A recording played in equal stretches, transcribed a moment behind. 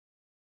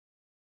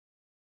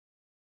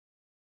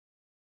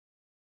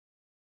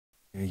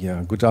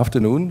Yeah, good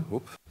afternoon.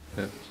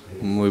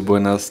 Muy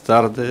buenas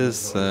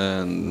tardes,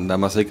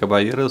 damas y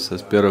caballeros.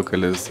 Espero que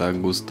les ha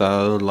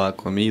gustado la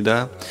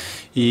comida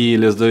y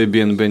les doy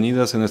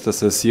bienvenidas en esta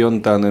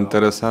sesión tan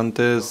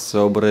interesante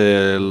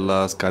sobre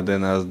las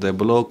cadenas de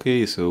bloque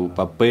y su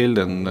papel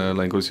en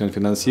la inclusión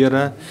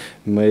financiera.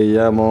 Me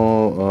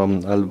llamo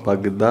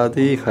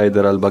Al-Baghdadi,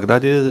 Haider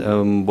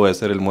Al-Baghdadi. Voy a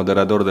ser el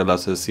moderador de la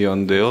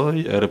sesión de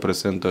hoy.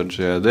 Represento a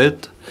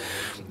GEADET.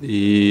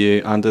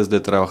 Y antes de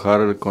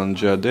trabajar con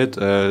GEADET,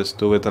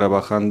 estuve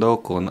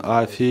trabajando con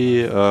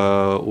AFI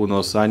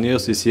unos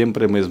años y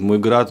siempre me es muy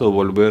grato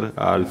volver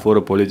al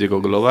Foro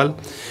Político Global.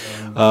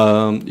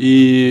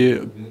 Y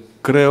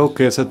creo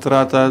que se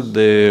trata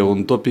de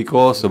un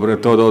tópico, sobre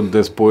todo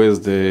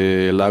después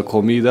de la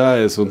comida,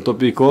 es un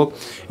tópico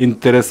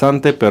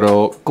interesante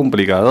pero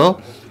complicado.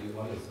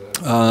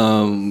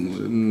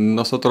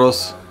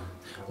 Nosotros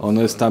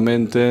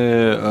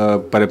honestamente,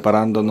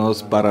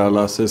 preparándonos para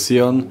la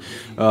sesión,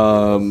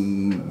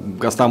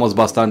 gastamos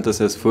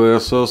bastantes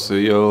esfuerzos.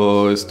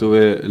 Yo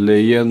estuve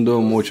leyendo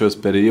muchos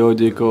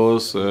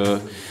periódicos,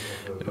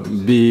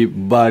 vi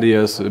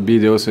varios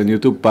videos en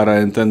YouTube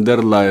para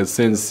entender la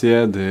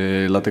esencia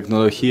de la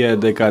tecnología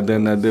de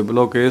cadena de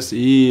bloques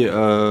y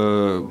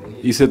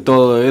hice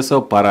todo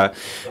eso para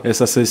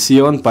esa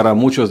sesión. Para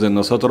muchos de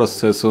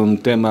nosotros es un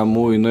tema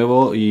muy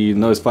nuevo y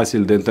no es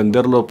fácil de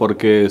entenderlo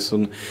porque es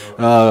un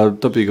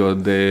tópico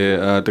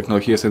de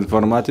tecnologías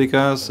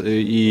informáticas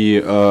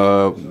y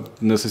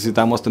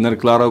necesitamos tener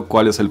claro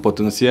cuál es el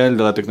potencial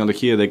de la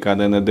tecnología de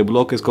cadena de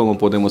bloques, cómo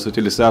podemos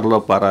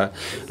utilizarlo para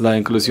la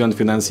inclusión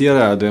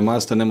financiera.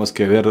 Además, tenemos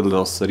que ver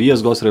los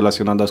riesgos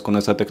relacionados con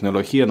esta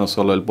tecnología, no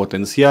solo el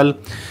potencial.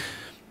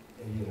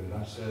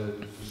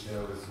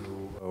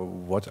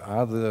 What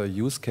are the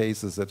use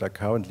cases that are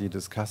currently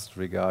discussed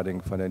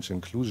regarding financial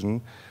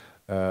inclusion?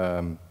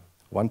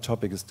 One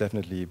topic is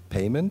definitely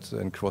payment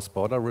and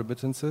cross-border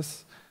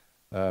remittances,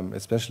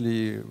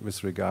 especially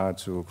with regard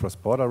to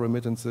cross-border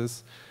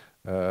remittances.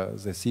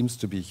 There seems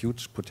to be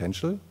huge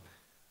potential.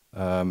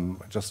 I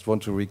just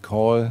want to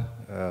recall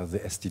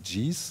the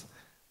SDGs,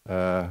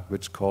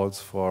 which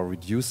calls for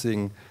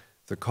reducing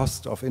the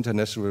cost of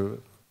international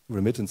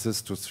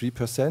remittances to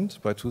 3%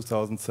 by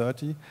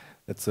 2030.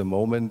 At the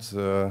moment,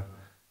 the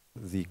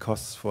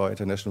costs for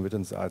international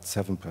remittances are at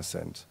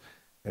 7%.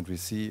 And we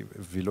see,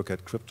 if we look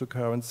at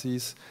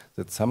cryptocurrencies,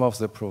 that some of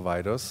the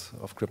providers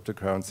of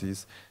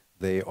cryptocurrencies,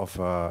 they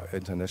offer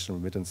international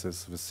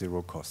remittances with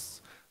zero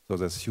costs. So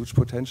there's huge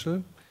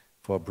potential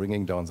for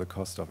bringing down the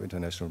cost of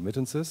international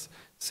remittances.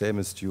 Same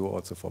is true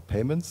also for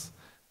payments,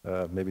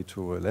 maybe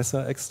to a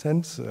lesser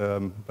extent,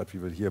 but we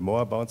will hear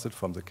more about it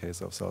from the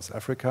case of South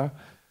Africa.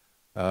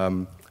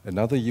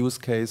 Another use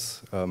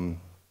case,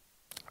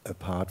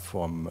 apart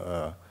from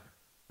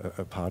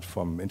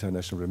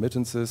international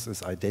remittances,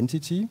 is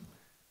identity,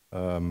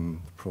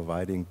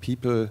 providing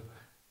people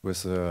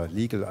with a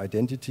legal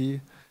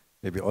identity.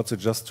 Maybe also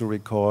just to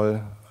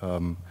recall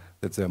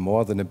that there are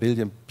more than 1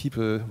 billion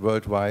people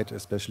worldwide,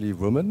 especially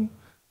women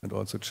and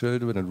also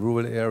children in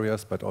rural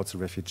areas, but also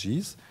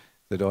refugees.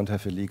 They don't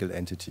have a legal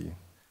entity.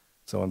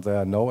 So there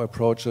are no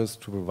approaches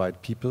to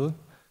provide people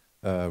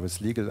with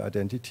legal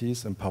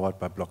identities empowered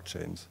by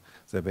blockchains.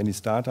 There are many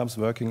startups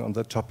working on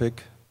that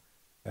topic,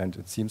 and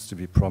it seems to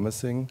be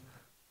promising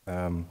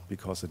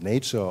because the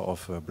nature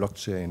of a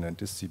blockchain and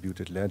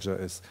distributed ledger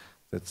is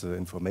that the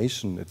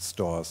information it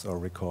stores or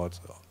records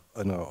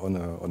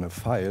on a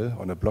file,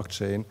 on a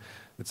blockchain,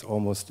 it's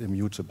almost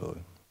immutable.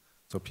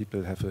 So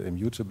people have an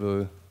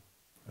immutable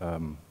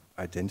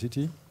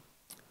identity,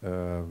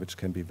 which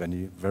can be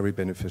very, very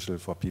beneficial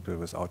for people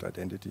without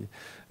identity.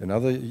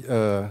 Another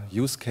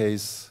use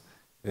case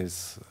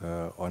is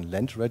on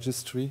land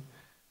registry.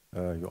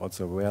 You're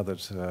also aware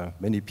that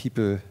many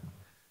people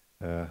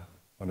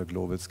on a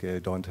global scale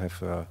don't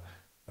have,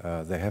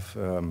 they have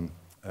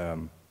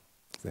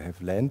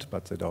land,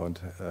 but they don't,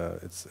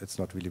 it's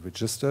not really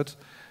registered.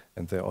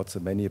 And there are also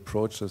many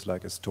approaches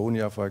like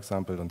Estonia, for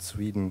example, and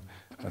Sweden.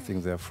 I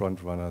think they're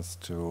front runners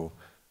to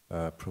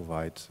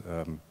provide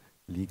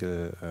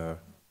legal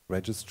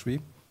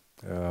registry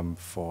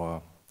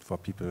for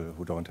people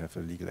who don't have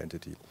a legal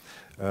entity.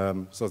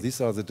 So these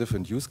are the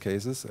different use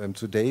cases. And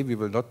today we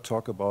will not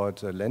talk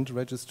about land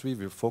registry.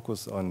 We'll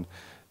focus on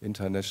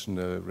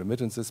international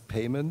remittances,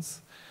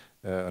 payments,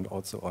 and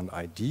also on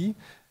ID.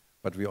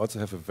 But we also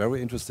have a very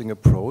interesting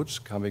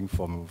approach coming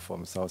from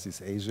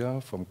Southeast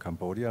Asia, from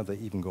Cambodia. They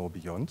even go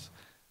beyond.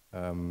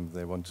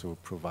 They want to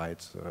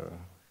provide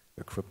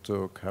a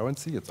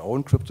cryptocurrency, its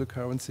own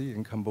cryptocurrency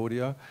in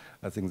Cambodia.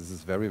 I think this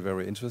is very,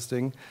 very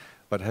interesting.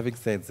 But having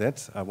said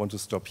that, I want to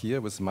stop here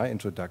with my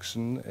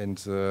introduction,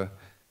 and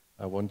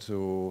I want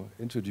to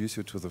introduce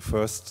you to the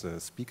first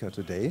speaker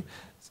today.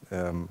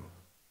 One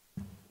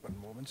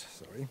moment,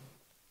 sorry.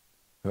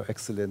 Her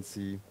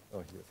Excellency,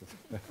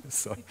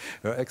 sorry,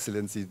 Her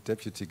Excellency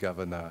Deputy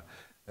Governor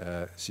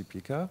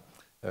Shipika.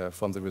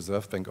 from the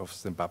Reserve Bank of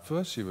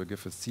Zimbabwe. She will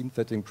give a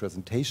scene-setting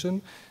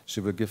presentation.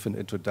 She will give an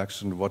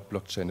introduction what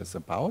blockchain is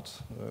about,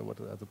 what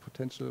are the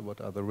potential,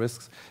 what are the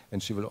risks,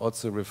 and she will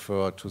also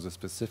refer to the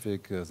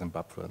specific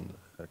Zimbabwean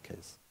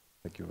case.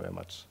 Thank you very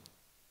much.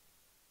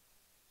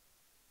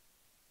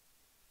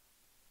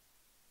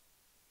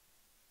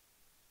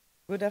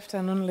 Good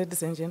afternoon,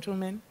 ladies and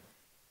gentlemen.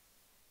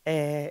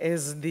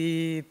 As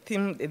the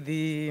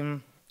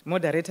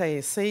moderator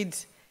has said,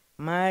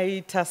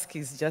 my task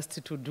is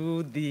just to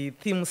do the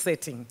theme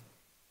setting.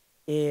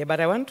 But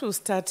I want to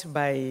start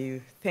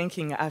by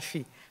thanking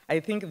AFI. I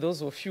think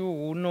those of you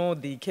who know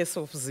the case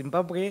of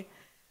Zimbabwe,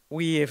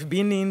 we have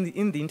been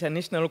in the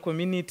international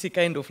community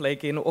kind of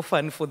like an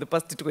orphan for the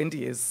past 20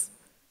 years.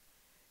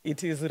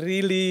 It is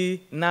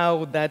really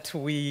now that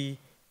we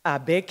are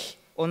back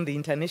on the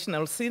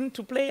international scene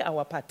to play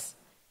our part.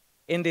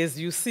 And as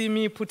you see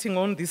me putting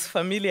on this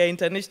familiar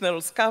international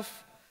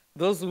scarf,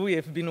 those who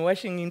have been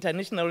watching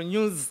international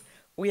news,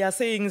 we are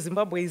saying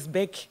Zimbabwe is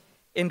back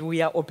and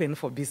we are open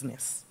for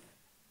business.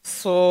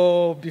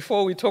 So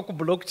before we talk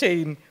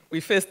blockchain, we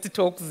first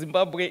talk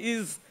Zimbabwe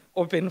is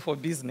open for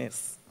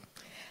business.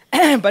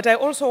 But I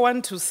also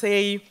want to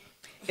say,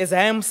 as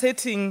I am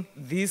setting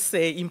this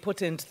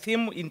important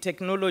theme in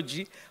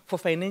technology for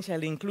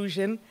financial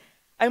inclusion,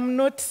 I'm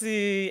not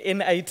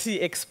an IT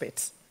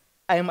expert.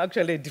 I am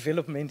actually a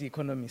development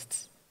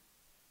economist.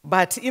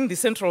 But in the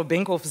Central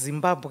Bank of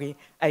Zimbabwe,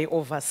 I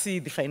oversee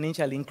the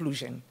financial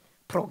inclusion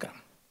program.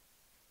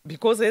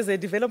 Because as a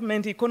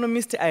development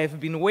economist, I have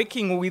been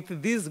working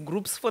with these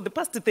groups for the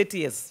past 30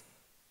 years.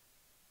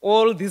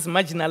 All these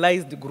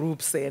marginalized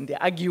groups and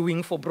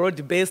arguing for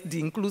broad-based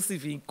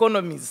inclusive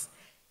economies.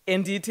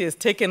 And it has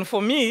taken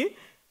for me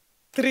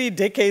 3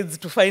 decades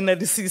to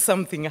finally see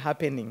something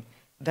happening.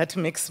 That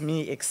makes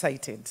me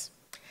excited.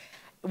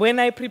 When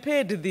I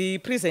prepared the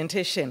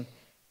presentation,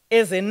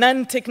 as a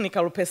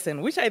non-technical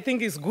person, which I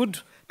think is good,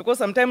 because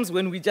sometimes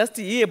when we just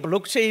hear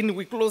blockchain,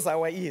 we close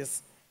our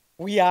ears.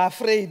 We are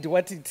afraid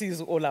what it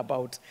is all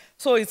about.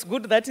 So it's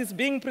good that it's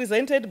being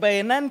presented by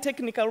a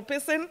non-technical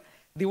person,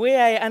 the way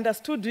I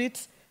understood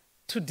it,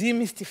 to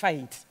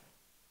demystify it.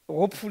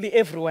 Hopefully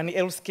everyone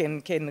else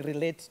can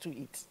relate to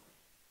it.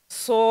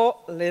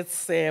 So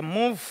let's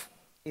move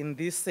in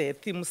this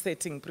theme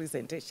setting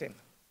presentation.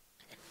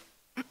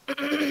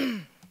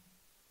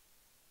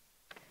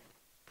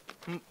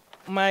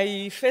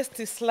 My first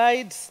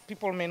slides,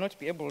 people may not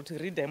be able to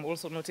read. I'm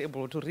also not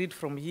able to read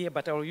from here,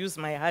 but I'll use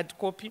my hard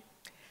copy.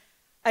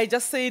 I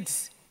just said,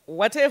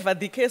 whatever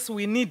the case,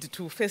 we need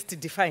to first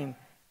define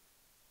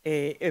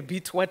a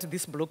bit what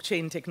this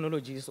blockchain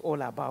technology is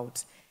all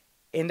about.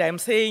 And I'm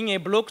saying a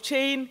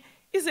blockchain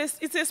is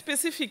it's a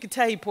specific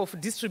type of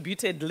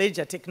distributed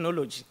ledger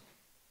technology.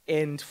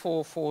 And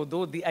for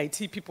the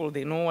IT people,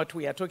 they know what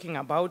we are talking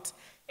about.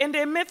 And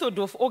a method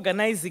of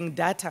organizing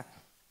data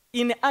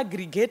in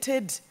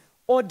aggregated,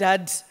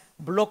 ordered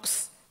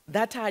blocks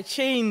that are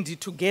chained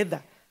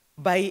together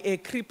by a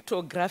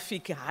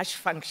cryptographic hash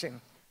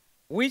function,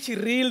 which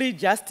really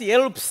just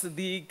helps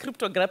the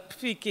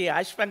cryptographic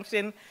hash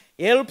function,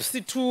 helps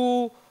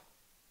to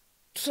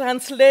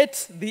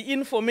translate the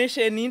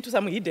information into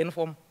some hidden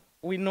form.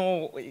 We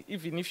know,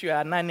 even if you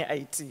are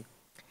non-IT.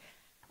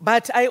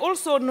 But I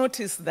also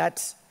noticed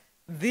that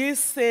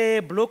this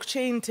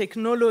blockchain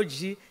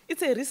technology,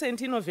 it's a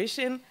recent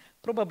innovation,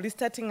 probably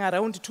starting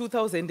around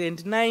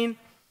 2009.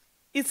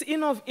 It's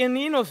an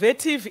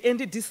innovative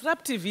and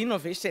disruptive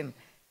innovation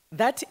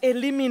that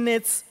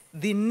eliminates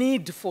the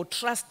need for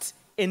trust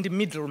and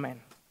middlemen.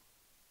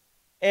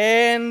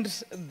 And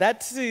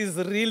that is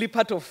really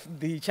part of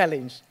the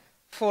challenge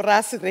for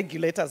us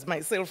regulators,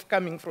 myself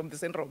coming from the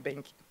central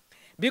bank.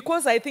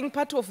 Because I think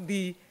part of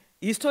the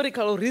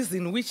historical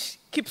reason which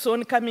keeps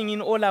on coming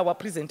in all our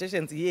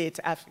presentations here at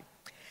AFI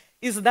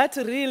is that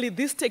really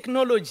this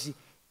technology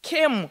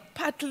came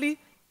partly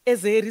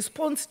as a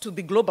response to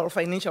the global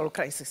financial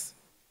crisis,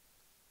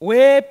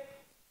 where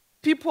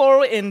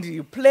people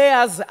and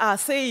players are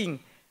saying,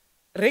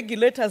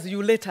 regulators,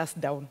 you let us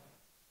down,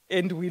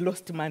 and we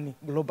lost money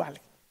globally.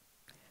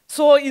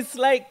 So it's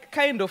like,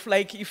 kind of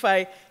like, if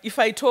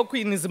I talk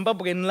in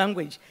Zimbabwean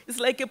language, it's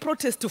like a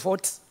protest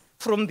vote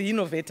from the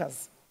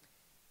innovators.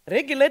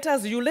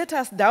 Regulators, you let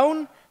us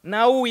down,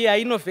 now we are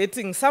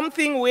innovating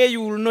something where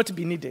you will not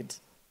be needed.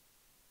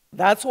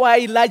 That's why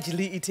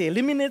largely it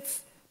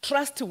eliminates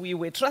trust. We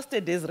were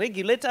trusted as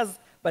regulators,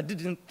 but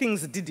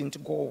things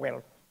didn't go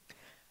well.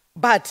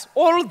 But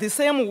all the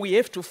same, we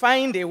have to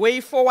find a way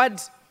forward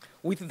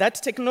with that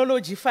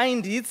technology,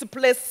 find its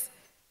place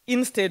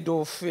instead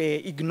of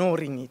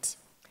ignoring it.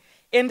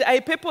 And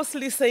I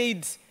purposely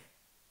said,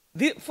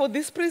 for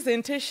this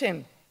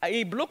presentation,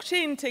 a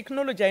blockchain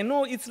technology, I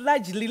know it's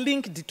largely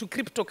linked to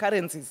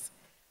cryptocurrencies,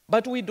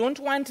 but we don't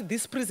want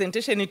this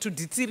presentation to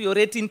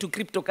deteriorate into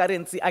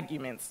cryptocurrency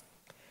arguments.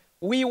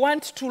 We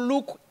want to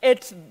look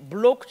at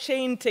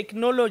blockchain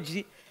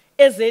technology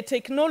as a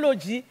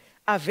technology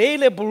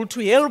available to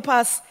help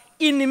us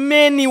in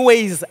many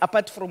ways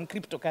apart from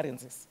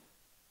cryptocurrencies,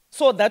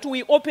 so that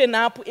we open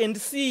up and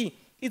see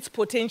its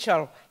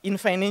potential in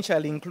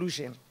financial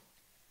inclusion.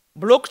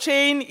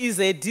 Blockchain is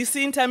a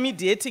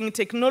disintermediating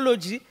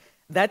technology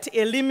that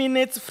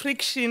eliminates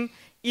friction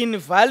in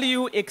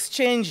value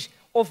exchange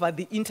over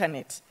the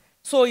internet.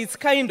 So it's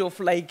kind of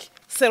like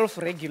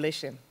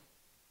self-regulation.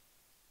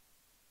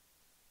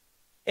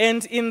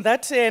 And in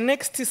that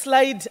next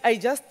slide, I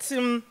just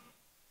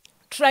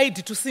tried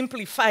to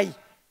simplify,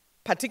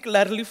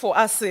 particularly for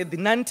us, the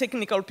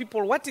non-technical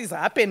people, what is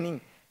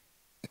happening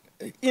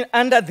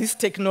under this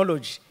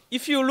technology.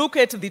 If you look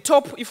at the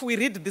top, if we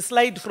read the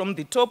slide from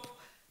the top,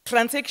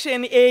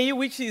 transaction A,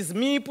 which is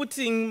me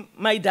putting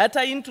my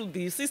data into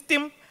the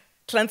system,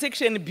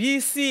 transaction B,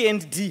 C,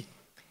 and D.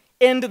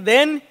 And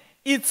then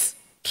it's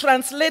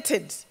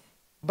translated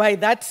by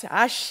that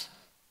hash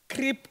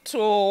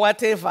crypto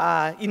whatever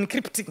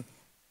encrypting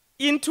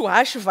into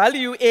hash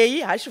value A,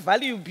 hash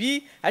value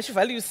B, hash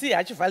value C,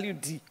 hash value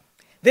D.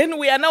 Then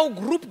we are now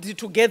grouped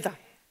together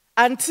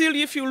until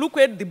if you look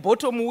at the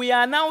bottom, we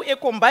are now a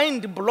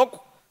combined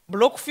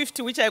block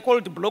 50, which I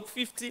called block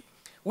 50,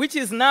 which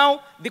is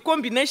now the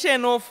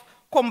combination of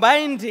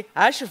combined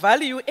hash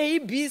value A,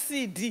 B,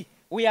 C, D.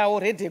 We are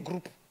already a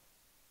group.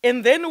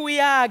 And then we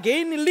are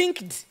again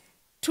linked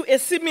to a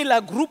similar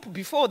group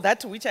before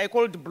that, which I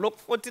called block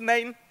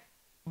 49,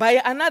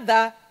 by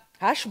another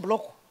hash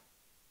block,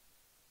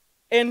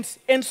 and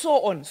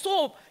so on.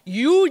 So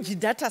huge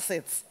data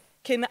sets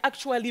can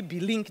actually be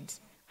linked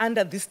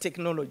under this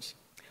technology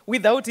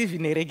without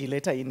even a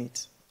regulator in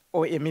it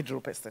or a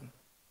middle person,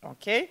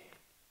 okay?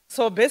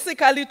 So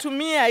basically, to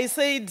me, I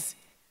said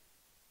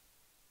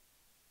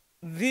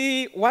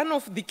one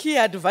of the key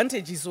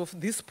advantages of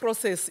this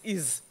process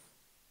is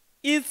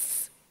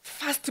its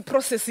fast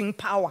processing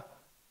power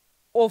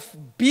of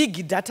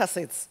big data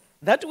sets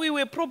that we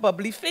were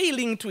probably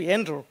failing to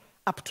handle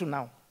up to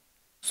now.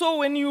 So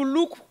when you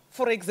look,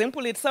 for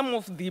example, at some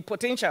of the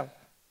potential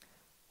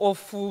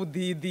of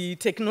the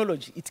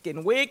technology, it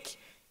can work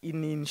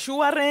in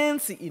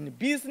insurance, in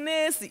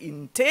business,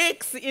 in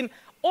tax, in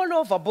all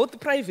over, both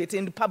private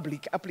and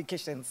public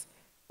applications,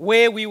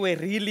 where we were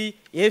really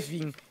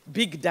having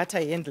big data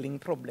handling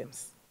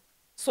problems.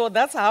 So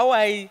that's how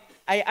I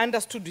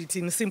understood it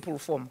in simple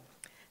form.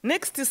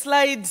 Next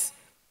slide,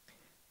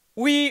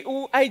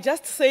 I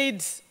just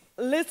said,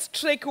 let's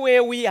track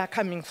where we are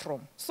coming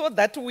from so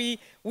that we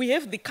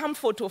have the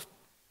comfort of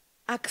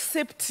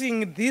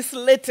accepting this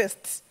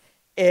latest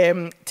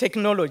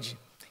technology.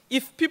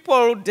 If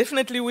people,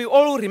 definitely we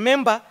all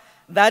remember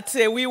that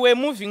we were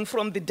moving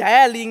from the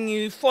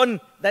dialing phone,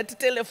 that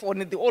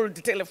telephone, the old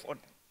telephone.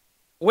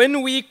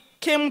 When we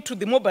came to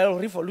the mobile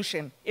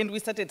revolution and we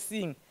started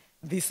seeing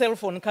the cell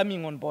phone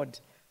coming on board,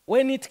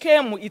 when it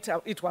came,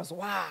 it was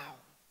wow.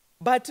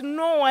 But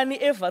no one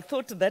ever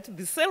thought that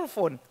the cell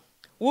phone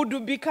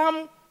would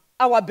become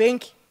our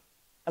bank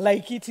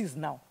like it is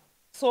now.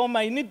 So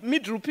my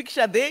middle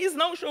picture there is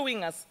now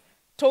showing us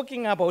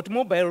talking about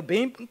mobile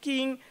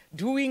banking,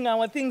 doing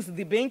our things.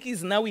 The bank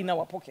is now in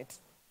our pocket.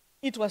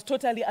 It was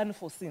totally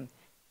unforeseen.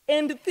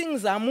 And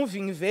things are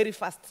moving very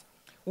fast.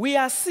 We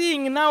are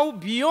seeing now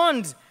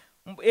beyond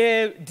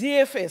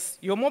DFS,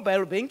 your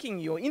mobile banking,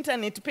 your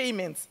internet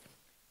payments,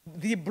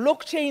 the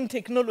blockchain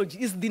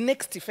technology is the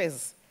next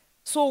phase.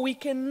 So we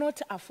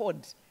cannot afford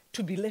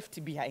to be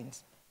left behind.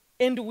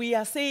 And we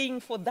are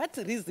saying for that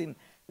reason,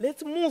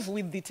 let's move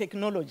with the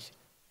technology.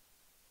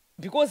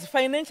 Because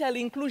financial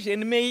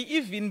inclusion may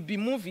even be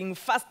moving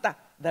faster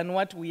than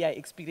what we are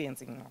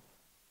experiencing now.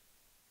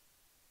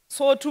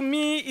 So to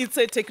me, it's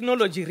a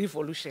technology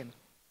revolution.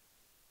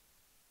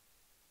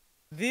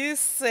 This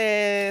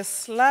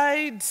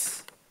slide,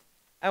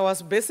 I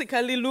was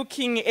basically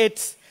looking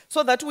at,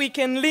 so that we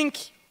can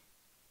link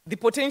the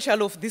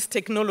potential of this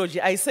technology.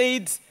 I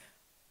said,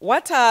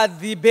 what are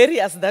the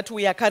barriers that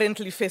we are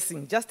currently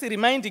facing? Just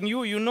reminding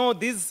you, you know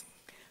this.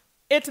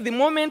 At the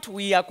moment,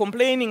 we are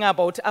complaining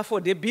about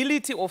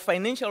affordability of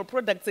financial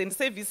products and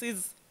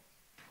services,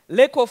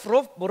 lack of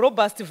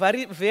robust,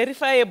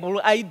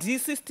 verifiable ID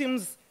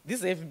systems.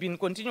 These have been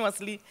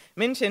continuously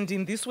mentioned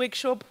in this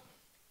workshop.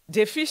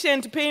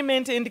 Deficient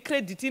payment and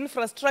credit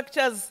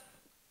infrastructures,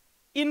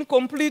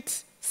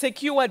 incomplete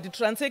secured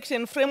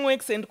transaction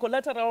frameworks and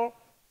collateral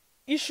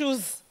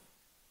issues,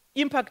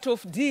 impact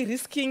of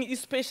de-risking,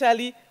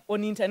 especially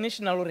on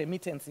international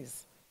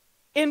remittances.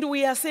 And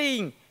we are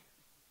saying,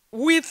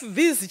 with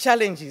these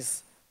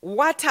challenges,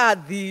 what are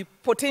the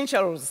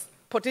potential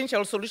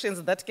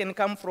solutions that can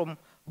come from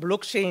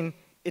blockchain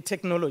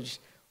technology?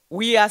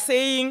 We are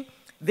saying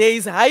there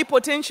is high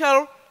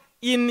potential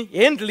in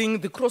handling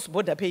the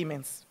cross-border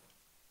payments.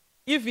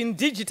 Even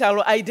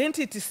digital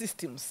identity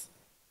systems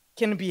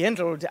can be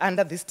handled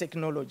under this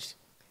technology.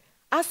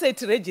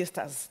 Asset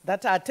registers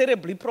that are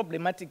terribly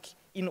problematic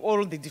in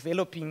all the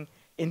developing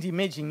and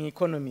emerging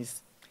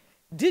economies.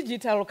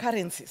 Digital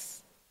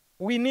currencies,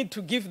 we need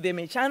to give them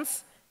a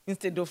chance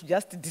instead of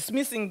just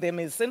dismissing them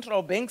as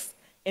central banks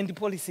and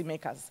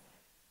policymakers.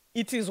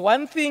 It is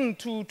one thing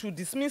to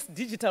dismiss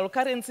digital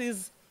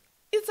currencies.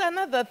 It's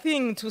another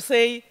thing to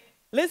say,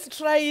 let's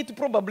try it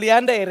probably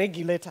under a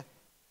regulator.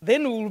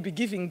 Then we will be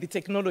giving the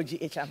technology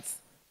a chance.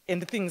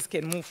 and things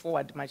can move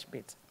forward much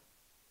better.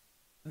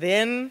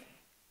 Then,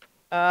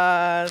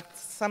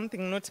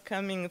 something not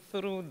coming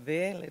through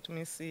there. Let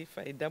me see if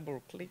I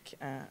double click.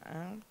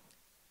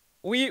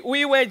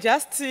 We were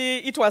just,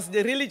 it was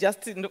really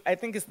just, I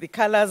think it's the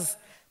colors,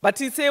 but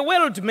it's a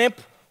world map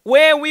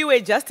where we were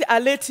just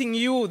alerting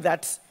you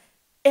that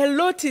a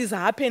lot is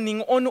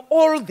happening on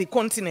all the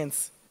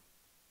continents,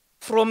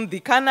 from the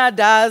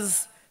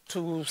Canadas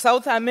to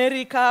South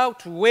America,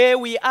 to where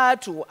we are,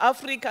 to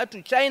Africa,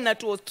 to China,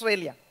 to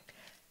Australia.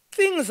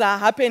 Things are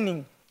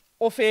happening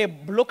of a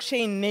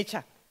blockchain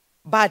nature,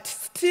 but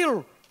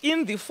still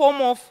in the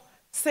form of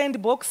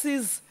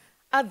sandboxes.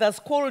 Others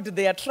called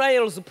their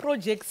trials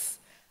projects,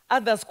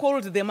 others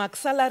called them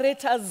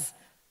accelerators,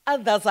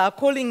 others are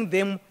calling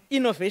them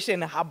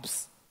innovation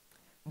hubs.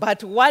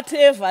 But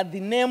whatever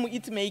the name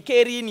it may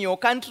carry in your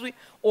country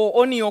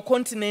or on your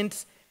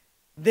continent,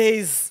 there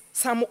is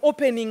some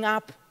opening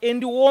up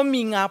and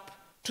warming up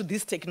to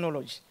this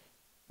technology,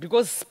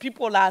 because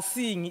people are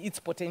seeing its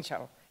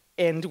potential,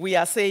 and we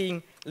are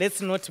saying, let's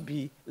not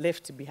be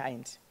left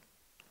behind.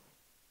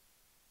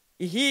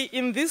 Here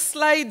in this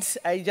slide,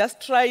 I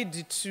just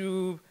tried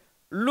to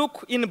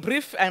look in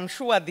brief. I'm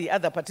sure the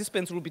other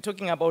participants will be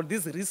talking about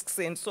these risks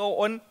and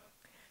so on.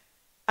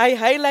 I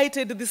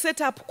highlighted the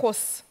setup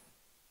costs.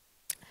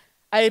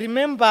 I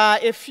remember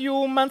a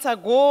few months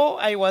ago,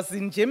 I was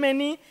in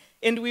Germany,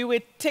 and we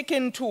were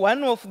taken to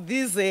one of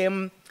these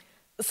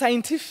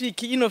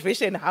scientific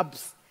innovation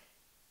hubs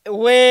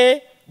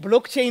where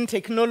blockchain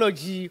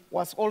technology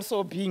was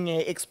also being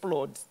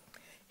explored.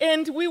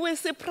 And we were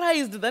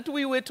surprised that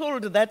we were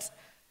told that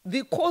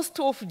the cost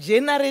of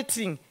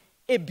generating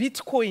a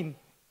Bitcoin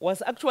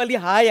was actually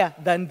higher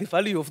than the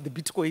value of the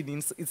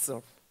Bitcoin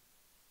itself.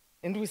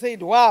 And we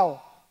said,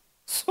 wow,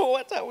 so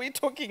what are we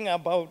talking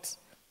about?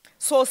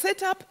 So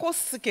setup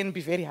costs can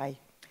be very high.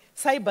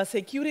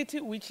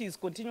 Cybersecurity, which is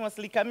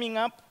continuously coming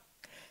up.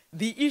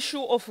 The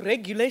issue of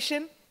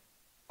regulation.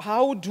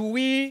 How do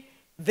we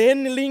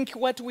then link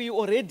what we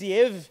already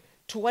have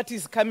to what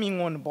is coming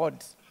on board?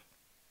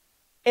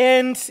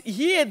 And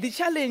here the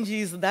challenge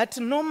is that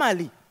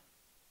normally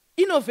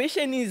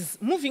innovation is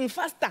moving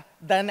faster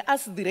than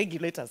us, the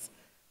regulators.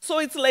 So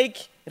it's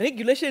like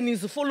regulation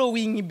is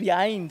following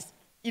behind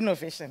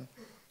innovation.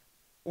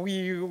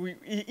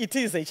 It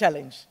is a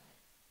challenge.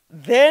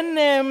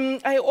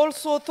 Then I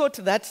also thought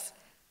that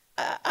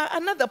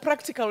another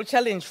practical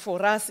challenge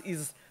for us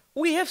is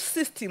we have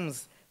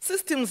systems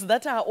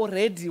that are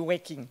already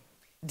working,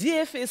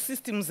 DFA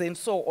systems and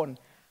so on.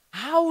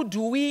 How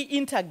do we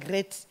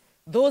integrate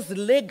those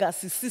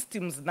legacy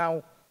systems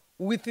now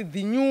with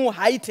the new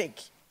high-tech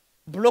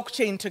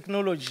blockchain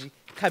technology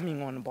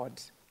coming on board?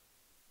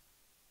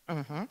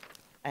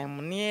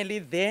 I'm nearly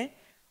there.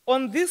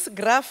 On this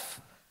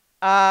graph,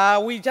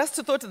 we just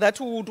thought that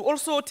we would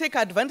also take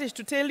advantage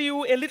to tell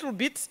you a little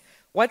bit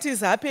what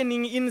is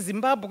happening in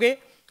Zimbabwe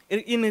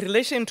in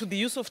relation to the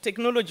use of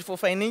technology for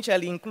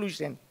financial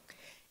inclusion.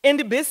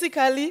 And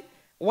basically,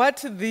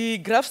 what the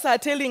graphs are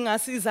telling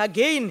us is,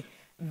 again,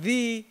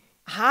 the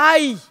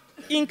high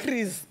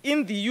increase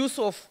in the use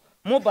of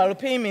mobile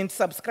payment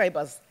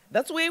subscribers.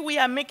 That's where we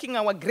are making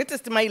our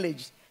greatest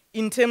mileage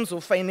in terms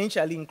of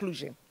financial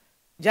inclusion.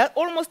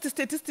 Almost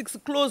statistics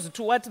close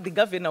to what the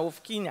governor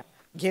of Kenya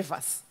gave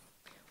us,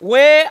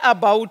 where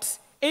about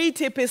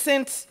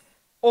 80%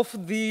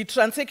 of the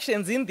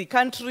transactions in the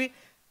country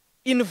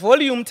in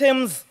volume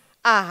terms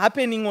are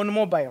happening on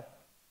mobile.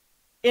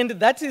 And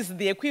that is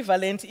the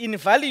equivalent in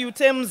value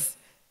terms,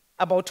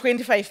 about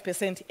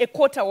 25%, a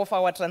quarter of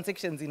our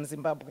transactions in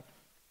Zimbabwe.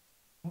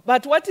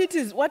 But what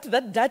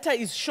that data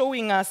is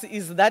showing us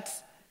is that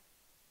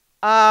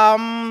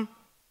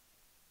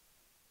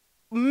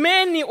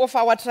many of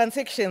our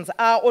transactions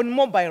are on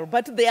mobile,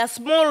 but they are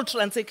small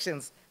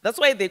transactions. That's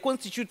why they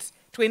constitute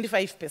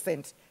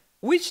 25%,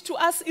 which to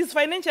us is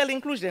financial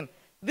inclusion.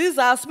 These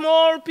are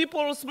small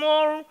people,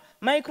 small,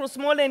 micro,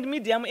 small and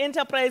medium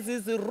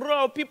enterprises,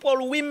 rural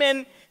people,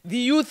 women, the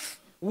youth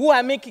who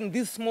are making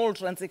these small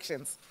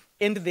transactions,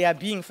 and they are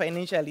being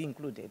financially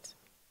included.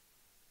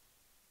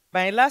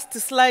 My last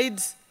slide.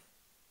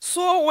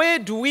 So where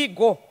do we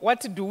go?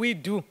 What do we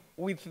do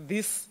with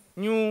this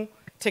new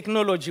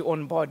technology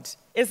on board?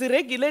 As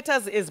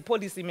regulators, as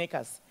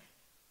policymakers,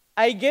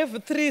 I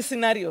gave 3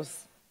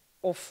 scenarios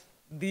of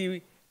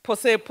the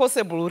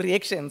possible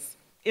reactions.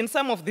 And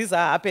some of these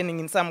are happening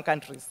in some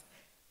countries.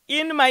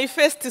 In my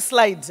first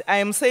slide, I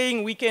am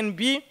saying we can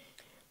be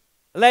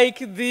like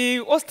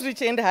the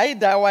ostrich and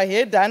hide our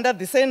head under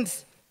the sand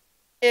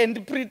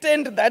and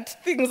pretend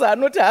that things are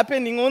not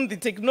happening on the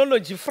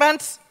technology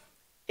front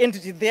and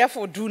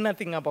therefore do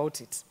nothing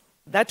about it.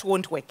 That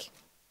won't work.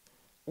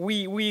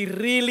 We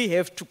really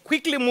have to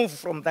quickly move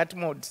from that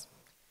mode.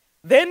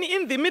 Then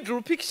in the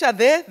middle picture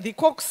there, the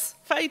cocks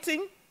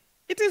fighting,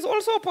 it is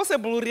also a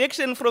possible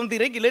reaction from the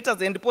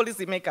regulators and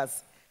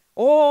policymakers.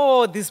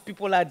 Oh, these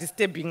people are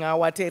disturbing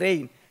our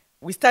terrain.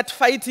 We start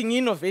fighting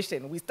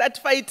innovation. We start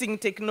fighting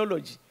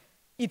technology.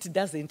 It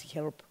doesn't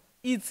help.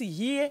 It's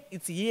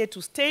here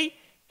to stay,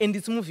 and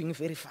it's moving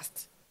very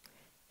fast.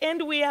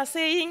 And we are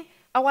saying,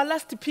 Our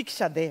last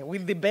picture there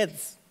with the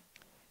birds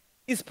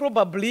is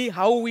probably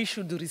how we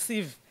should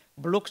receive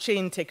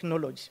blockchain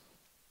technology.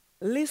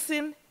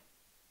 Listen,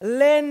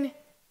 learn,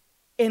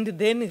 and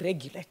then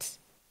regulate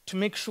to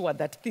make sure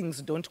that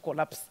things don't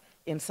collapse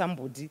and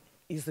somebody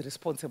is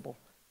responsible.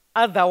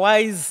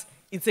 Otherwise,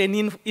 it's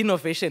an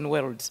innovation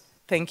world.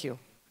 Thank you.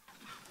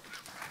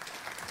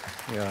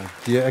 Yeah,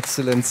 Dear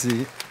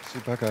Excellency,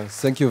 Chipaka,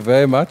 thank you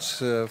very much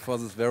for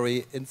this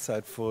very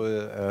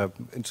insightful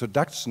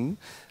introduction.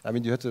 I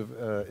mean, you had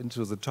to,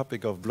 into the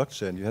topic of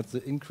blockchain, you had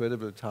the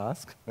incredible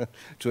task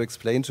to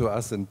explain to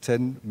us in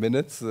 10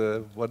 minutes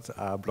what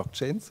are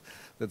blockchains.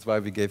 That's why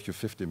we gave you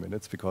 50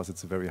 minutes, because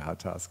it's a very hard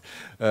task.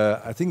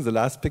 I think the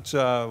last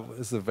picture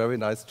is a very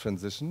nice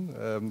transition,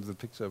 the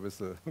picture with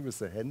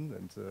the hen.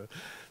 And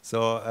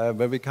so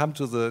when we come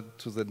to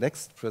the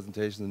next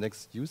presentation, the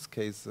next use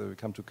case, we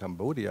come to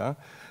Cambodia,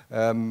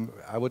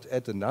 I would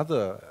add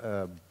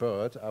another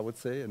bird, I would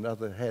say,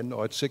 another hen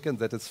or chicken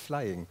that is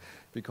flying,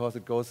 because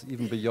it goes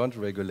even beyond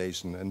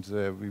regulation, and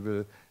we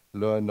will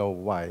learn now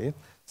why.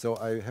 So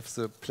I have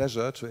the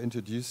pleasure to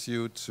introduce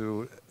you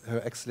to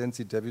Her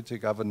Excellency Deputy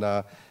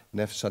Governor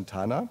Nev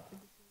Shantana.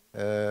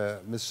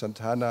 Ms.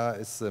 Shantana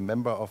is a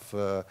member of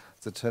the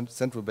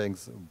Central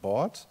Bank's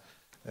board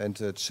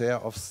and chair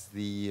of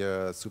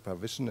the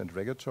Supervision and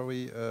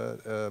Regulatory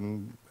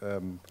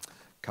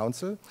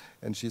Council,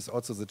 and she's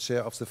also the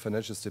chair of the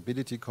Financial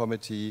Stability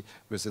Committee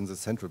within the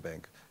Central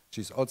Bank.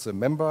 She's also a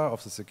member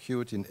of the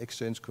Security and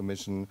Exchange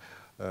Commission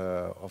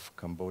of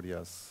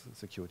Cambodia's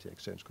Security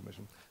Exchange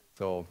Commission.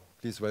 So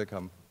please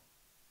welcome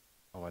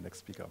our next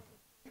speaker.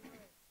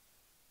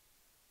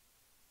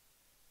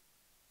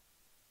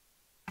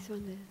 This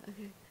one there,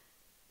 okay.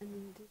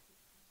 And this.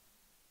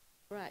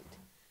 Right.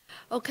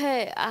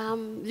 Okay,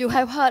 you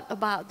have heard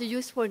about the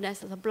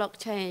usefulness of the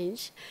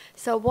blockchain.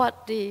 So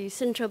what the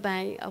Central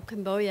Bank of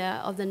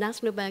Cambodia, of the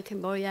National Bank of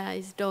Cambodia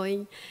is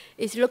doing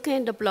is looking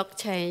at the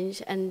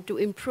blockchain and to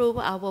improve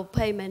our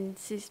payment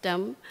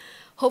system.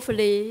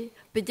 Hopefully,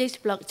 with this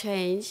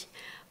blockchain,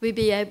 we'll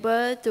be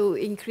able to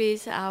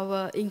increase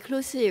our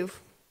inclusive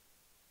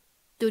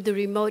to the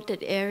remote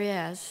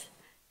areas.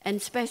 And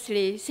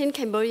especially since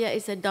Cambodia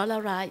is a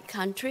dollarized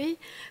country,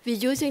 we're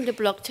using the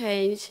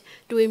blockchain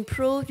to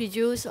improve the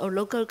use of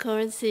local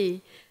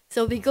currency.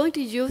 So we're going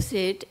to use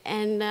it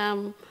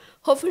and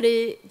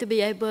hopefully to be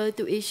able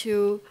to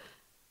issue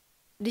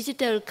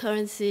digital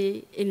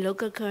currency in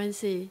local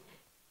currency.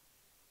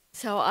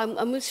 So I'm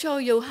going to show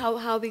you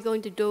how we're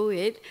going to do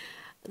it.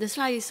 The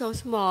slide is so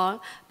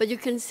small, but you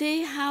can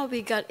see how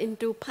we got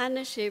into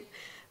partnership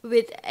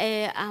with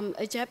a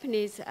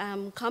Japanese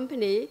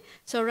company,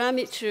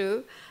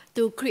 Soramitsu,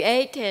 to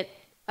create a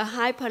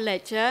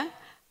hyperledger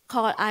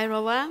called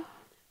IROA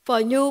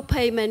for new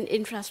payment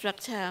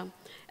infrastructure.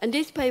 And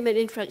this payment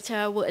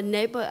infrastructure will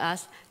enable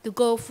us to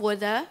go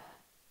further.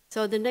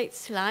 So the next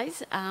slide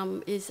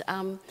is,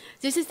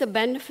 this is the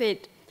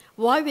benefit.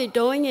 Why we're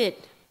doing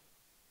it?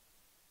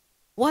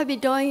 Why we're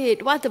doing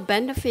it? What's the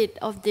benefit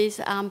of this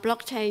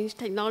blockchain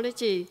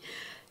technology?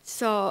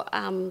 So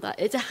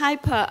it's a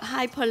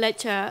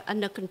hyperledger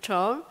under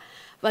control,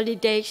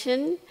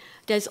 validation.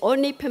 There's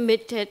only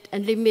permitted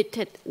and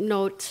limited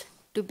nodes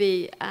to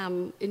be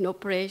in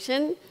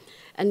operation.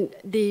 And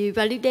the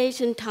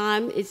validation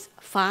time is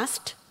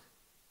fast,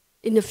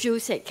 in a few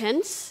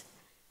seconds.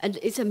 And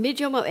it's a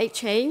medium of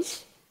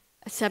exchange,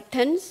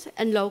 acceptance,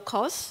 and low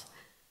cost.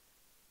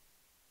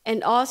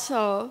 And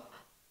also,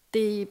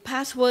 the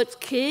password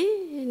key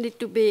need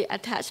to be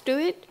attached to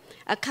it.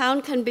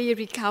 Account can be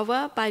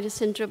recovered by the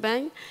central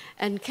bank,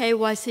 and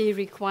KYC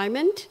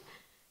requirement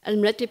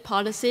and related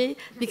policy,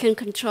 we can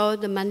control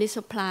the money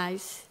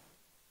supplies.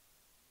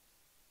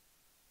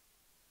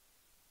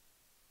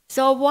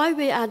 So why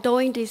we are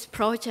doing this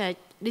project?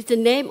 This is the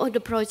name of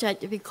the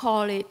project, we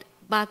call it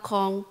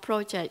Bakong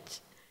Project.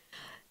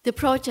 The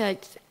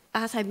project,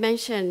 as I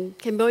mentioned,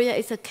 Cambodia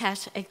is a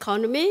cash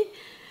economy.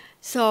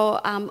 So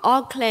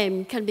all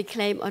claim can be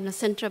claimed on the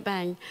central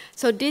bank.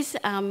 So this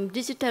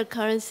digital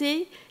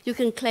currency, you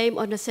can claim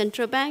on the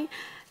central bank,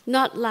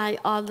 not like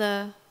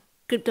other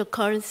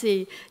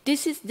cryptocurrency.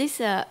 This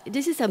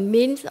is a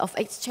means of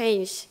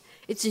exchange.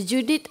 It's a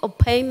unit of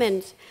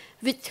payment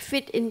which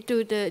fit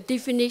into the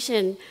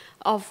definition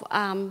of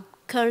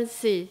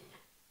currency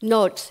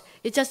notes.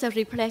 It's just a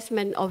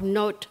replacement of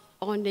note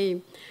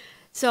only.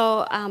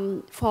 So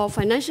for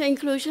financial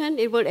inclusion,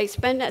 it will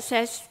expand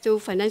access to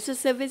financial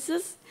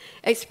services,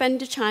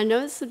 expand the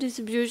channels of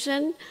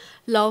distribution,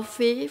 low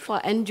fee for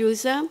end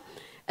user,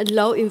 and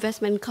low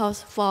investment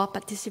cost for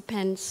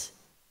participants.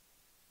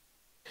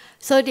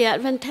 So the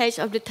advantage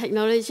of the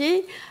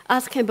technology,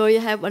 as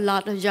Cambodia have a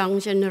lot of young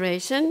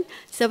generation,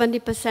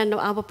 70% of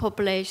our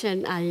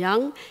population are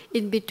young,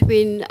 in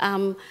between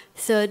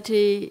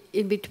 30,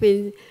 in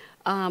between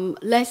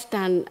less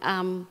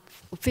than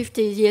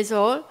 50 years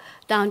old,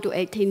 down to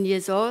 18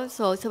 years old.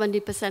 So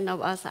 70%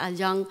 of us are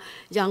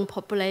young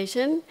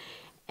population.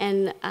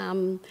 And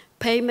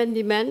payment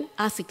demand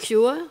are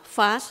secure,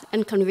 fast,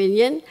 and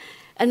convenient,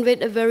 and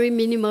with a very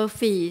minimal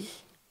fee.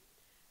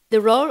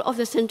 The role of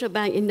the central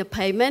bank in the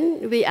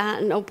payment, we are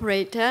an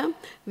operator.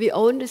 We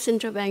own the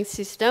central bank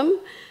system.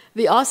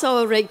 We also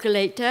a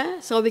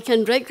regulator, so we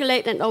can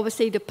regulate and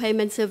oversee the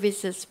payment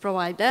services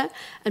provider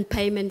and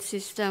payment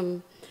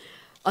system.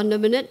 On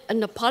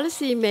the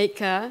policy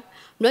maker,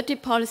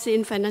 multi-policy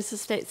in financial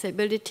state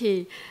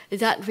stability is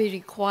that we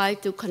require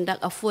to conduct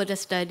a further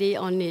study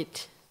on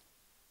it.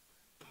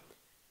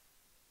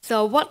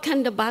 So what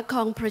can the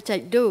Bakong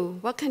project do?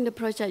 What can the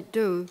project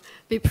do?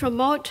 We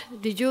promote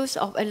the use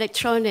of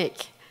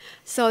electronic.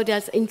 So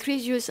there's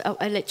increased use of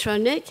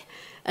electronic,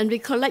 and we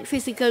collect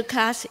physical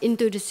cash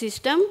into the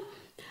system.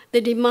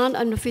 The demand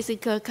on the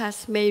physical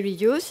cash may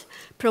reduce,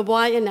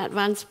 provide an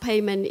advanced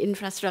payment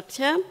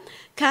infrastructure.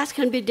 Cash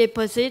can be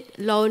deposited,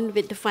 loaned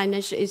with the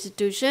financial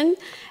institution,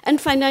 and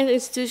financial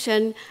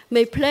institution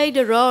may play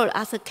the role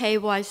as a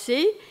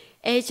KYC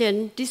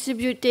agent,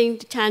 distributing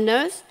the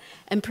channels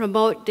and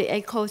promote the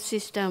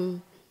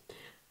ecosystem.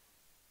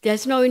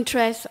 There's no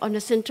interest on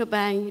the central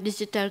bank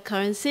digital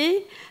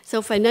currency,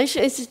 so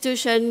financial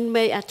institutions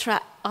may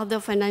attract other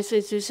financial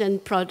institution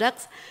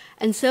products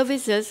and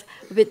services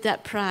with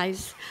that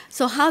price.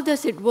 So how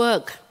does it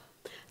work?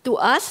 To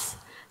us,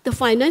 the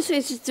financial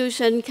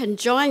institution can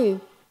join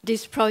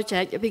this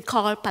project we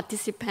call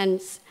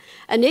participants.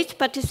 And each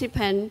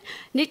participant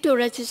needs to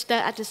register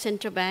at the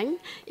central bank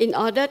in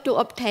order to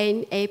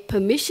obtain a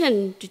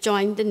permission to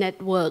join the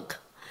network.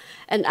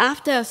 And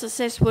after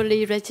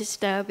successfully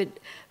register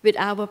with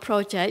our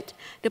project,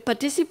 the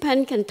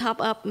participant can top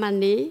up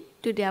money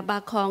to their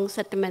Bakong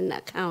settlement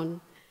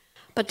account.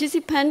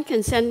 Participants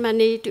can send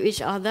money to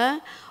each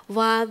other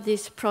via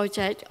this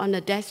project on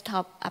a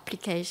desktop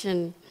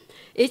application.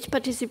 Each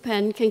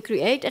participant can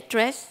create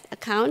address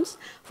accounts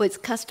for its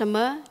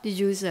customer, the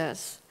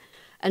users.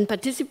 And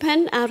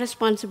participants are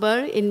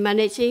responsible in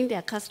managing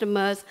their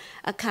customers'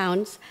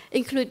 accounts,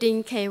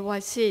 including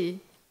KYC.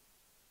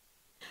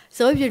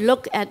 So if you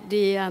look at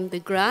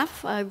the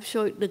graph, I've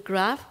showed the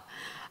graph,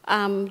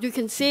 you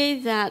can see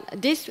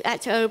that this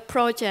actual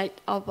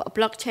project of a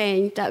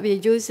blockchain that we're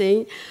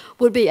using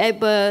would be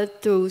able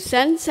to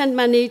send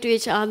money to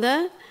each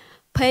other,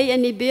 pay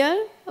any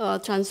bill or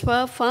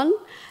transfer fund,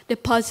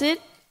 deposit,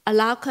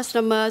 allow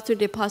customers to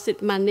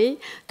deposit money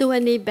to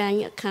any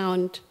bank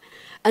account,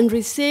 and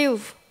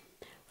receive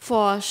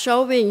for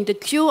showing the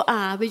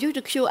QR. We use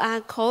the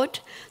QR code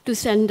to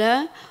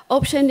sender,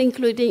 option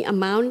including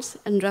amounts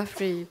and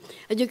roughly.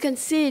 And you can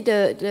see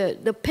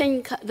the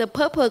pink, the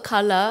purple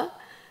color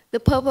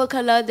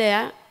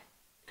there.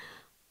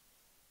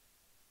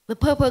 The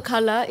purple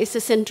color is the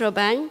central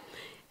bank,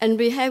 and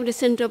we have the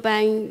central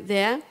bank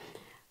there.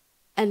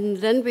 And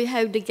then we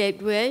have the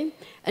gateway,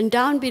 and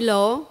down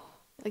below,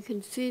 I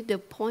can see the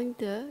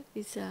pointer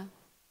is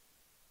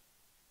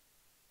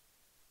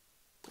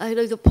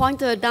the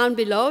pointer down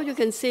below. You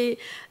can see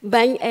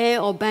Bank A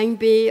or Bank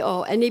B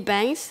or any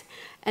banks.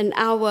 And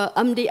our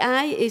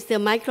MDI is the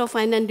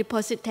microfinance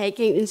deposit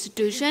taking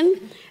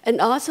institution, and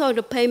also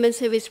the payment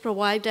service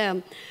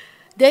provider.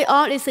 They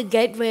all is a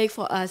gateway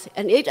for us,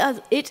 and each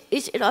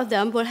of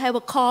them will have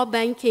a core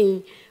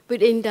banking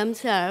within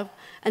themselves,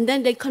 and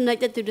then they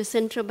connected to the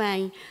central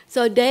bank.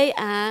 So they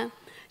are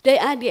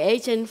the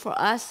agent for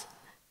us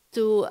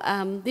to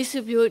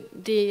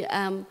distribute the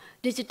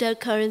digital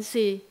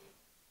currency.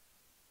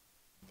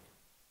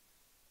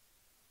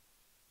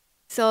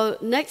 So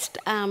next,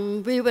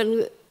 we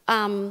will,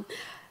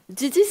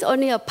 this is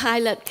only a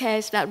pilot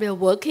case that we are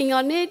working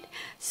on it.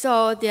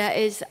 So there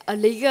is a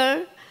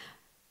legal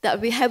that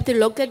we have to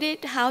look at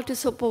it, how to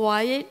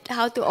supervise it,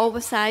 how to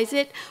oversize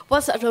it,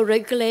 what sort of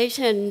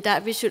regulation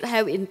that we should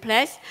have in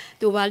place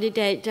to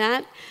validate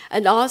that.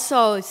 And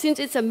also, since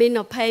it's a means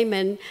of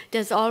payment,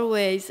 there's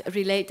always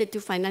related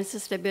to financial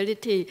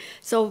stability.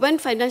 So when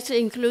financial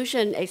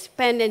inclusion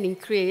expand and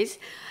increase,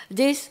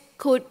 this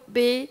could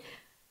be,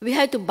 we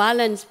have to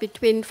balance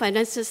between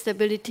financial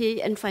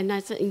stability and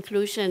financial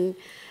inclusion.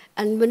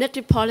 And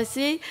monetary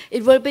policy,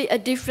 it will be a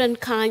different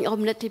kind of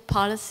monetary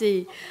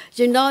policy.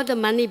 You know the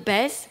money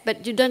base,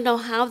 but you don't know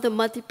how the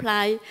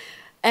multiply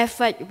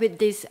effect with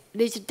this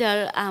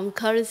digital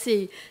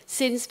currency,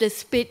 since the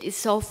speed is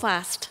so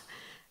fast.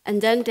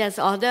 And then there's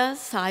other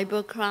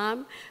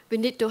cybercrime. We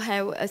need to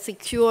have a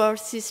secure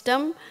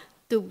system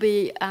to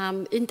be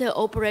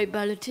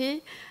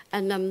interoperability,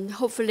 and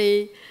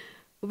hopefully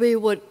we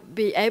would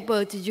be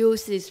able to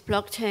use this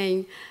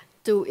blockchain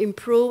to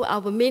improve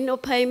our means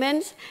of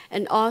payments,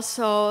 and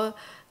also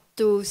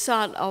to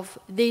sort of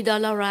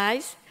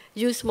de-dollarize,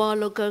 use more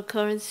local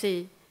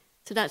currency.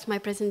 So that's my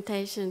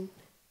presentation.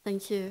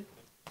 Thank you.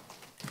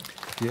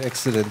 Your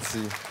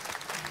Excellency,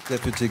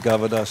 Deputy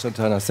Governor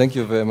Shantana, thank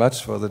you very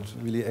much for that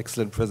really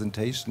excellent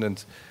presentation,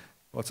 and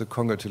also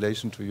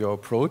congratulations to your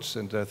approach.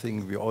 And I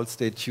think we all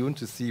stay tuned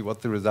to see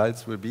what the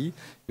results will be.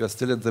 You are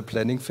still in the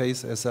planning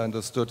phase, as I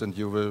understood, and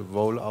you will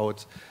roll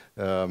out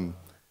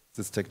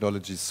this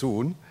technology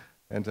soon.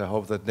 and I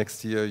hope that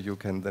next year you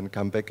can then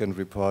come back and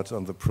report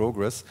on the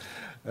progress.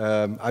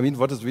 I mean,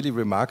 what is really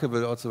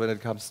remarkable also when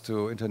it comes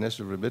to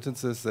international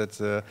remittances,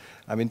 that,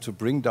 I mean, to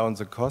bring down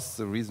the costs,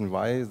 the reason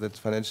why that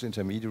financial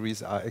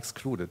intermediaries are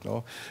excluded,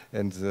 no?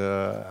 And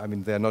I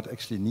mean, they're not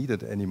actually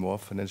needed anymore,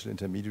 financial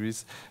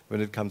intermediaries,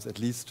 when it comes at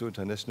least to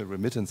international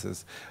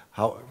remittances.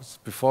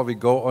 Before we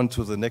go on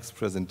to the next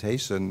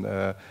presentation,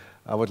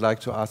 I would like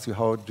to ask you,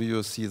 how do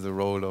you see the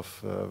role of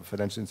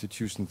financial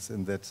institutions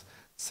in that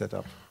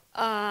setup?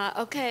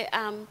 Okay,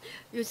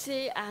 you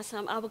see, as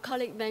our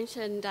colleague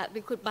mentioned, that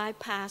we could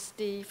bypass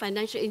the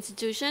financial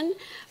institution,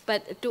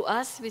 but to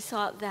us, we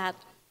thought that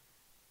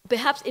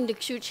perhaps in the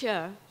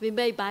future, we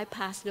may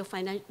bypass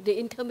the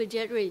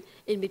intermediary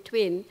in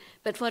between.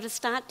 But for the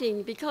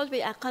starting, because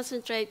we are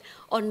concentrate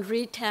on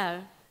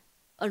retail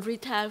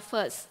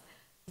first,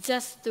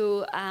 just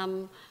to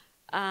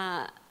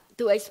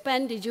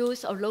expand the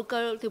use of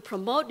to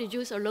promote the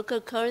use of local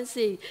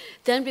currency,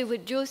 then we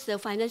would use the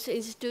financial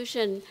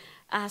institution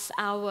as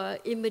our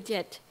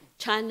immediate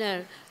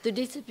channel to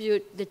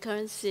distribute the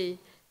currency.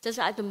 Just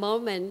at the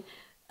moment,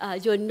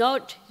 your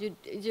note, you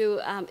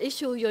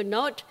issue your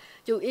note,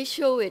 you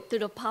issue it to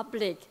the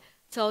public.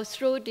 So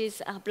through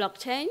this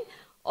blockchain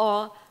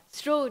or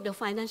through the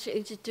financial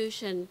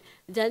institution,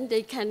 then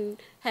they can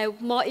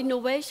have more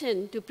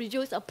innovation to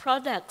produce a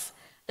products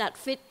that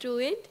fit to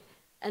it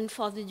and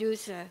for the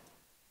user.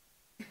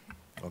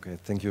 Okay,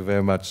 thank you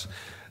very much.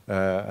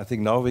 I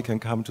think now we can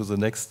come to the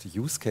next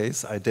use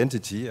case,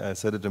 identity. I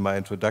said it in my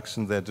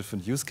introduction, there are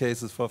different use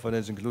cases for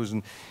financial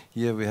inclusion.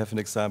 Here we have an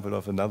example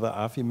of another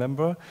AFI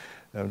member.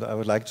 And I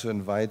would like to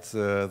invite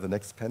the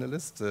next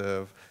panelist,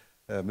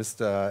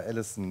 Mr.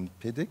 Alison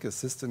Piddick,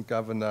 Assistant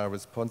Governor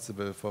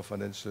responsible for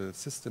financial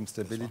system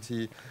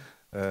stability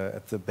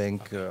at the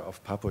Bank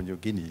of Papua New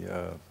Guinea.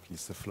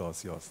 Please, the floor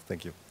is yours.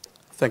 Thank you.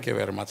 Thank you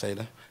very much,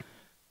 Aida.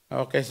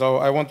 Okay, so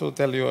I want to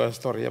tell you a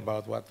story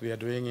about what we are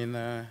doing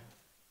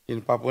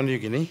in Papua New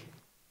Guinea.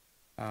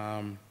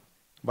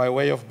 By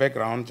way of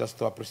background, just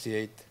to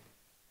appreciate,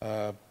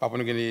 Papua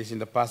New Guinea is in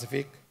the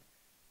Pacific.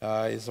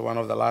 It's one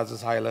of the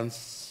largest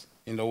islands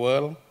in the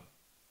world.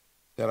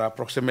 There are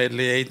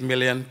approximately 8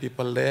 million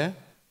people there,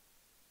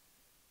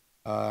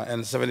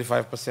 and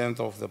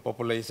 75% of the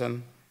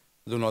population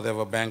do not have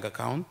a bank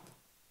account.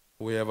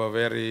 We have a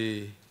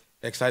very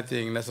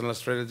exciting national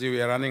strategy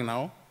we are running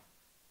now,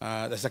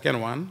 the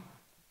second one,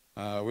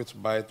 which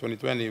by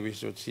 2020 we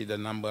should see the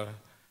number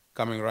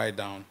coming right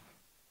down.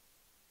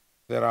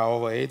 There are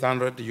over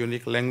 800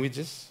 unique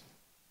languages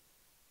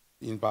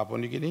in Papua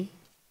New Guinea,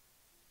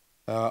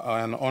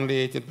 and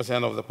only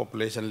 18% of the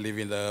population live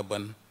in the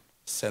urban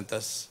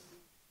centers.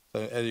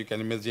 So as you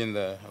can imagine,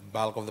 the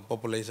bulk of the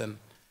population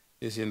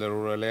is in the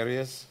rural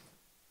areas.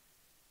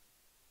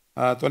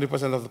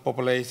 20% of the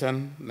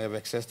population have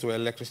access to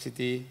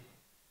electricity.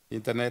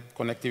 Internet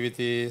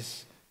connectivity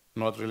is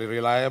not really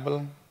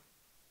reliable.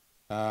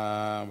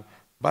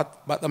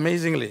 But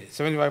amazingly,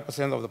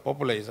 75% of the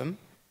population,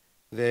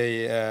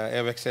 they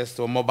have access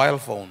to a mobile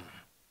phone,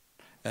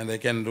 and they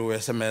can do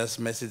SMS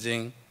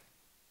messaging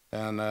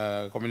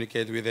and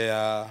communicate with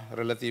their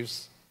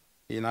relatives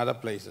in other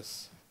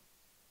places.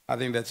 I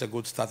think that's a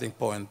good starting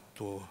point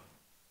to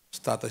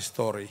start a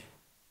story.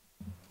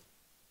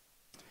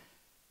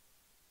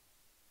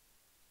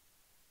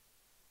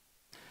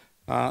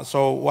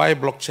 So why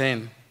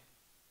blockchain?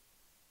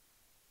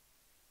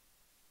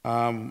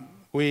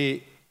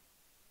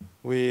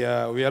 We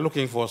are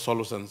looking for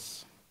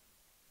solutions.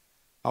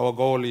 Our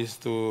goal is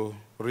to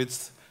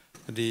reach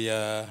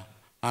the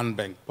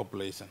unbanked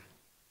population.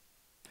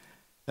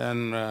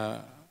 And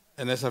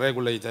as a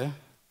regulator,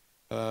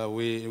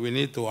 we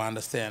need to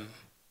understand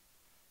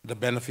the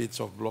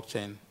benefits of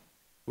blockchain.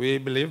 We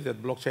believe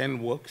that blockchain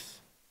works,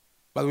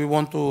 but we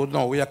want to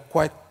know, we are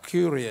quite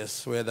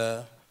curious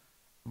whether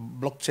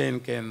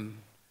blockchain can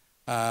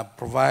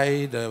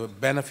provide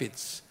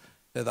benefits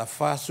that are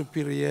far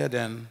superior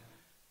than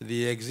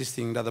the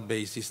existing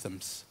database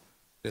systems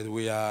that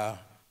we are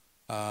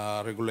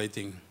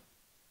regulating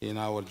in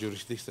our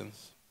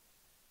jurisdictions.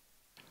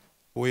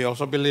 We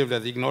also believe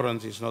that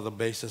ignorance is not the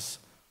basis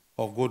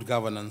of good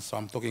governance. So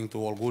I'm talking to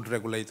all good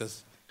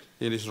regulators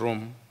in this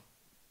room.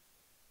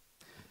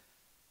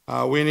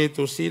 We need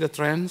to see the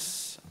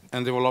trends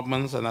and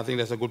developments, and I think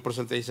that's a good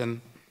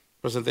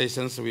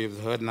presentations we've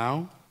heard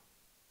now.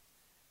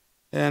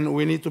 And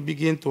we need to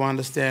begin to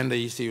understand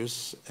the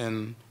issues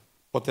and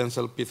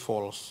potential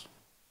pitfalls.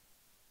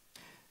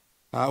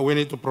 We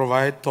need to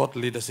provide thought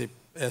leadership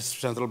as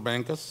central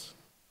bankers.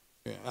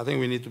 I think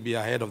we need to be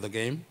ahead of the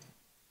game.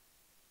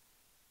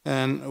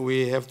 And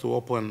we have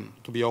to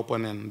be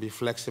open and be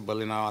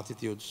flexible in our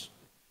attitudes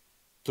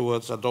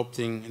towards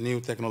adopting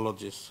new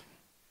technologies.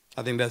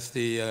 I think that's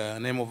the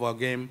name of our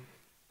game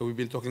that we've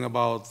been talking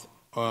about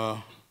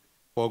for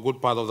a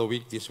good part of the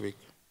week this week.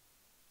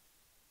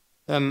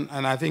 And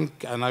I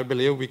think, and I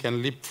believe we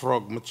can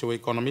leapfrog mature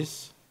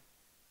economies.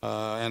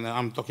 And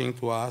I'm talking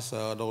to us,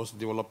 those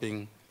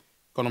developing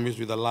economies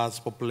with a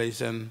large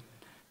population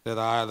that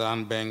are either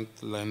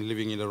unbanked and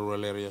living in the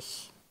rural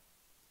areas.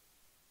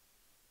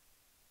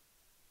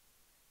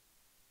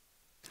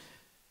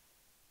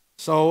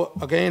 So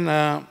again,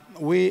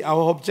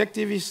 our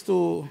objective is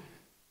to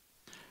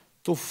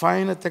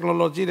find a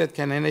technology that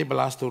can enable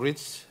us to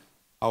reach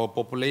our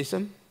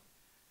population.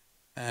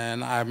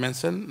 And I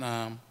mentioned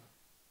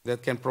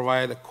that can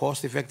provide a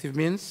cost-effective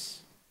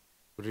means,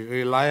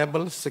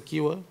 reliable,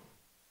 secure,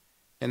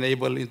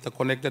 enable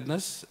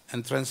interconnectedness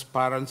and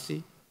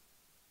transparency,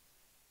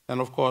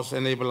 and of course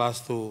enable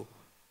us to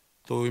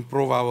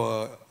improve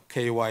our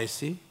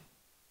KYC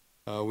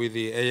with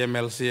the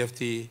AML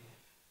CFT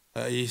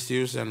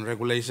issues and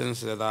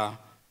regulations that are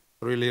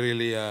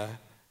really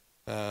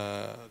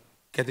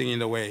getting in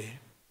the way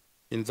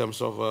in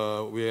terms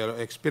of we are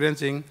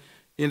experiencing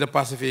in the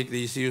Pacific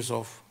the issues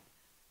of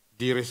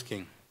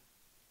de-risking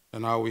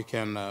and how we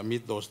can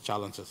meet those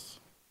challenges.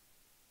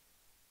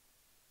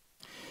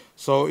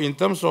 So in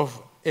terms of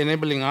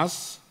enabling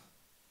us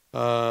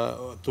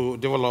to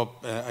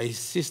develop a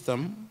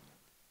system,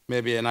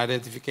 maybe an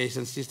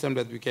identification system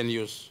that we can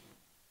use,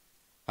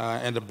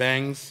 and the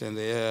banks and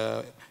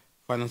the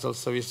financial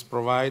service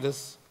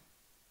providers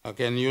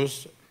can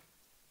use,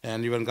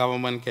 and even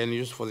government can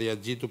use for their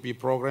G2P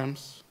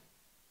programs,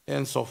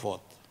 and so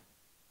forth.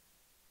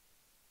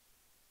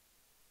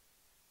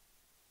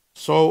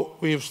 So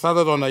we've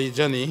started on a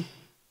journey,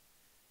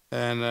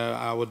 and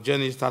our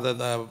journey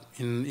started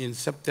in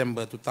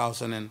September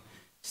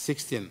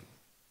 2016.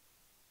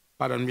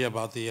 Pardon me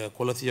about the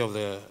quality of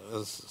the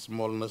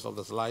smallness of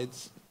the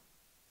slides.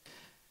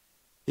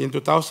 In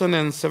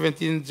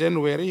 2017,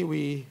 January,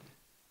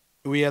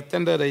 we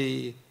attended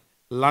a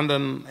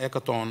London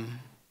hackathon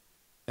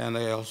and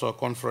also a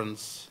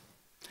conference,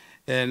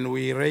 and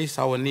we raised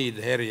our need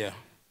area,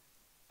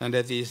 and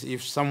that is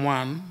if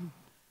someone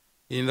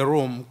in the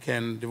room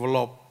can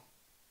develop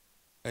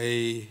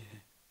a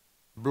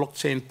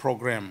blockchain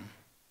program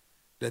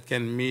that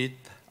can meet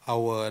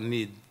our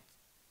need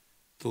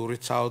to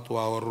reach out to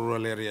our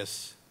rural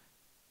areas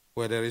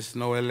where there is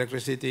no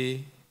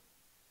electricity.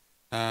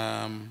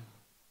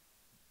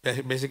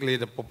 Basically,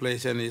 the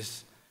population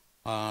is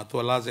to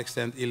a large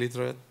extent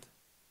illiterate.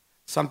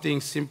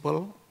 Something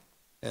simple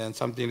and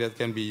something that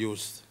can be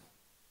used.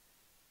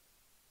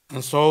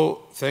 And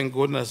so, thank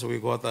goodness, we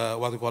got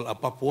what we call a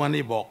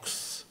Papuani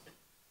box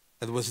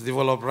that was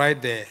developed right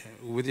there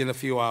within a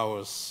few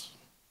hours.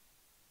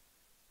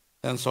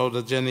 And so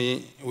the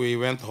journey, we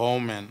went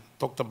home and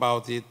talked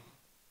about it.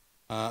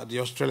 The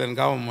Australian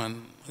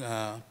government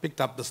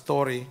picked up the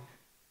story,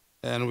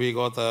 and we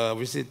got a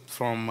visit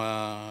from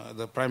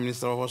the Prime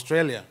Minister of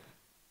Australia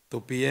to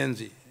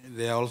PNG.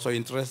 They are also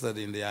interested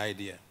in the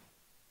idea.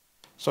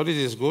 So this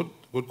is good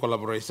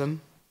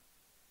collaboration.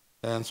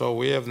 And so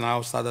we have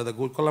now started a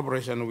good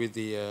collaboration with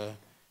the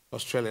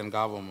Australian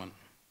government.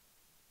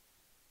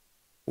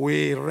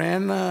 We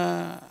ran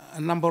a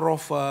number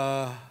of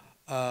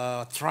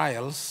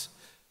trials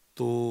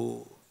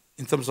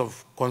in terms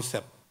of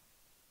concept,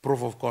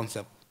 proof of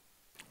concept,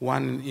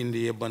 one in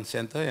the urban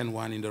center and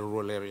one in the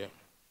rural area.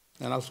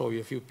 And I'll show you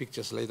a few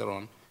pictures later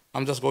on.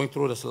 I'm just going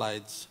through the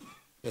slides,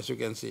 as you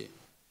can see.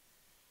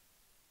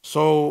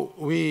 So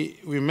we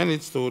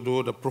managed to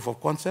do the proof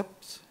of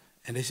concepts,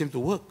 and they seem to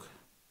work.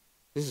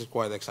 This is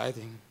quite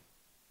exciting.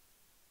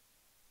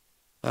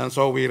 And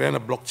so we ran a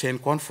blockchain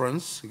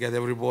conference, get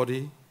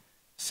everybody,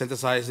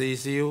 synthesize the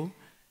issue,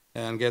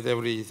 and get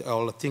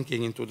all the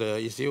thinking into the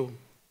issue.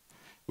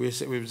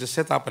 We've just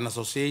set up an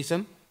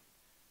association,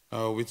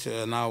 which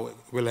now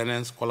will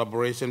enhance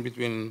collaboration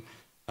between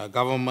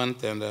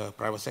government and the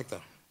private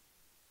sector.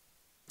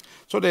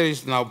 So there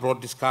is now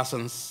broad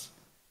discussions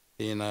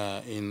in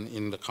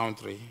the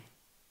country.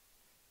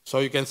 So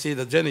you can see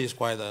the journey is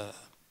quite a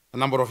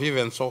number of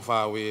events so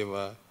far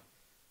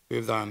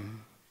we've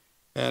done.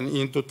 And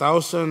in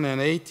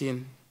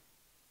 2018,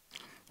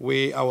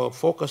 our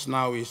focus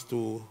now is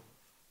to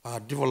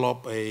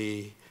develop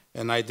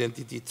an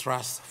identity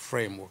trust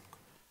framework.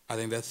 I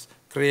think that's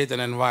create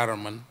an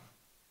environment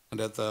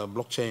that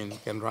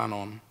blockchain can run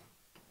on,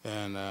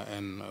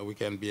 and we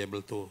can be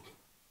able to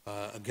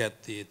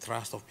get the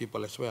trust of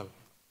people as well.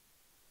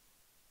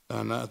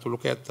 And to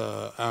look at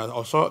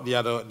also the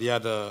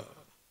other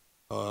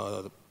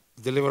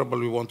deliverable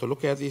we want to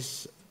look at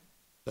is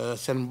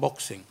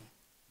sandboxing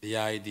the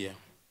idea.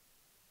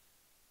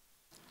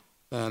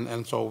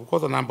 And so we've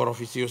got a number of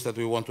issues that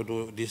we want to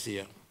do this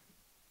year.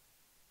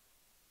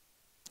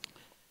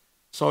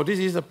 So this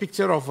is a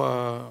picture of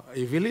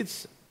a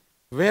village,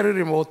 very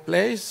remote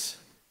place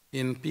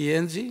in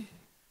PNG,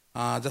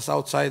 just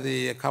outside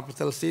the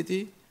capital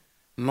city,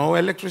 no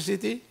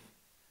electricity,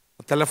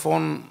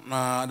 telephone,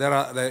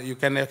 you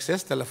can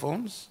access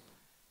telephones,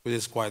 which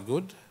is quite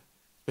good,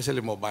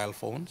 especially mobile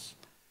phones.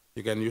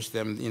 You can use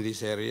them in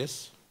these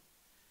areas.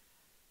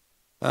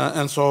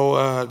 And so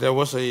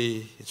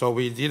so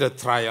we did a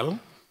trial,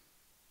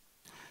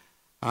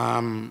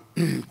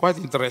 quite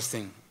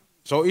interesting.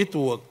 So it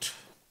worked.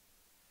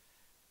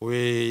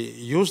 We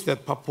used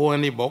that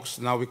Papuani box,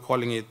 now we're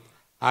calling it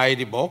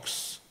ID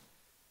box,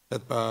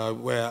 that,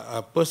 where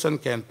a person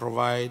can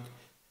provide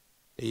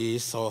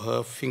his or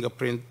her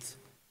fingerprint.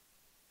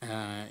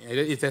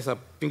 It has a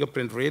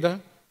fingerprint reader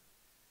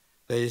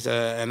There is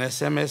an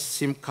SMS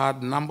SIM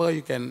card number.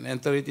 You can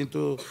enter it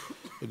into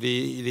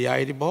the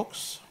ID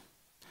box,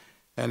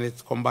 and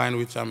it's combined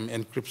with some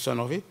encryption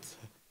of it.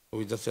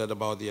 We just said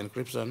about the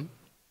encryption.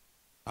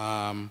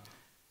 And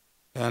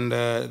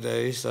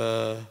there is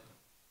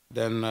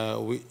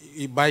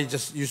by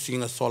just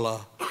using a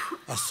solar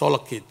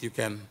kit, you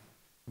can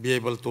be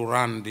able to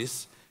run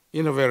this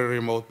in a very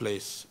remote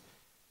place.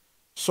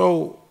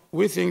 So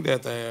we think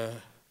that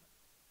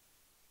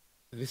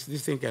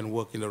this thing can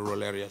work in the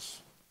rural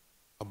areas,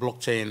 a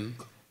blockchain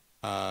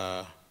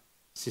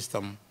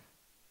system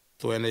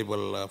to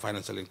enable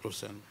financial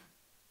inclusion.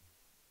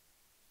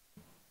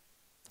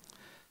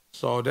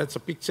 So that's a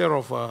picture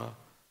of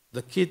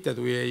the kit that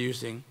we are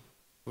using.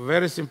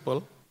 Very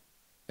simple,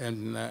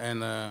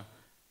 and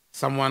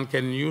someone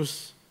can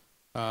use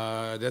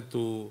that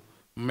to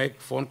make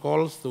phone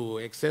calls,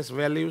 to access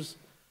values,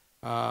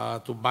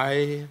 to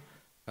buy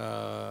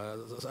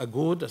a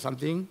good or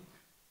something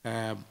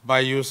by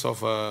use of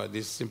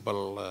this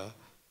simple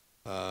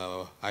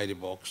ID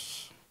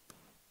box.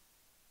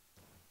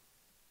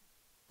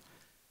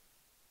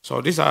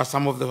 So these are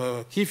some of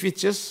the key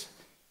features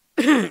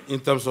in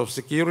terms of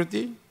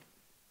security.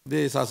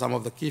 These are some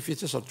of the key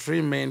features, or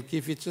three main key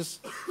features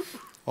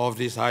of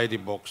this ID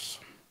box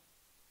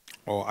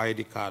or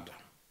ID card.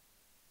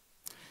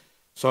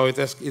 So it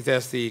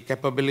has the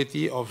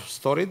capability of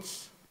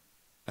storage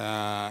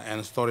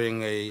and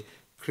storing a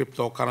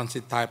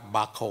cryptocurrency type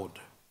barcode,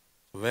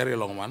 very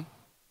long one,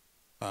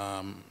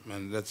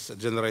 and that's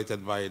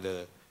generated by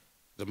the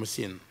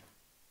machine.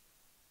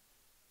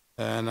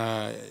 And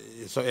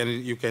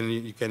you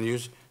can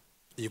use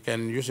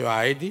your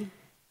ID.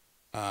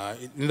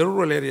 In the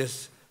rural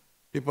areas,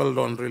 people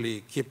don't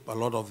really keep a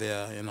lot of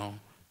their,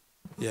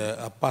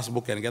 a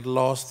passbook can get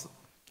lost,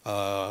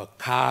 a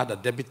card, a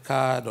debit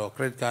card or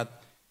credit card,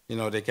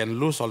 they can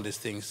lose all these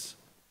things.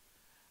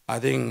 I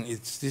think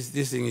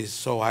this thing is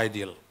so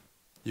ideal.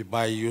 You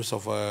buy use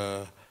of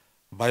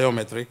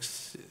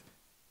biometrics.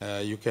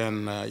 You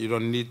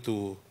don't need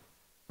to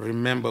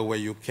remember where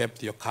you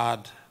kept your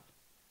card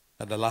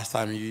at the last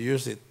time you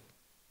used it.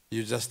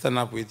 You just turn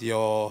up with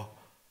your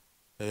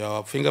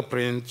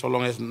fingerprint, so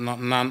long as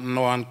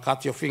no one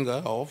cut your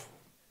finger off,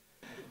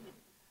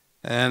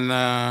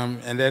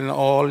 and then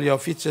all your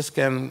features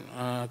can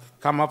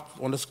come up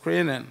on the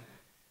screen,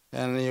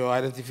 and your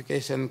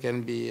identification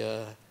can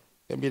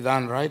be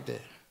done right there.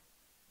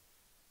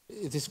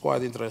 It is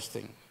quite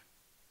interesting.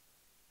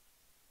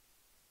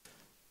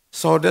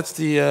 So that's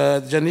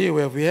the journey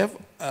where we have.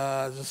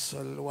 Just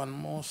one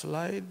more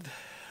slide.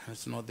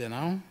 It's not there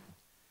now.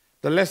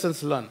 The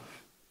lessons learned.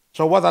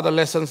 So what are the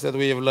lessons that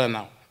we have learned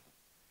now?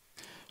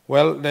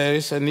 Well, there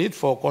is a need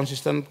for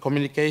consistent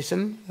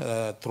communication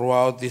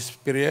throughout this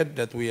period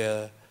that we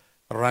are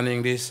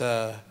running this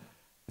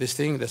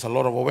thing. There's a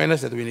lot of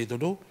awareness that we need to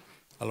do,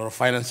 a lot of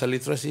financial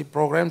literacy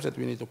programs that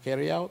we need to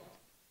carry out.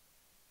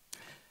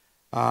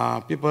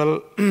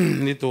 People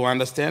need to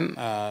understand,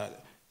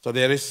 so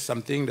there is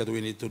something that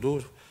we need to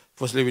do.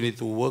 Firstly, we need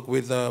to work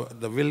with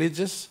the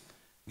villages,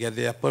 get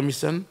their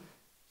permission.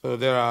 So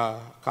there are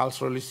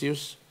cultural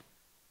issues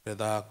that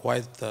are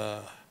quite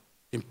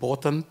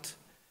important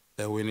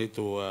that we need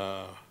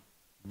to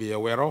be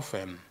aware of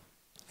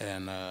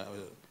and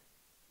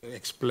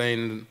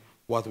explain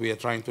what we are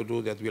trying to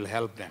do that will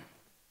help them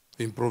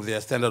to improve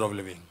their standard of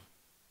living.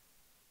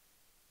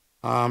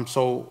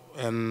 So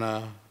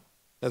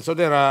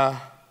there are,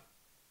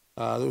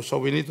 so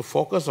we need to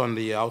focus on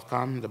the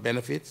outcome, the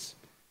benefits,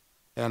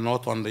 and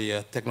not on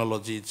the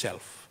technology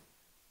itself.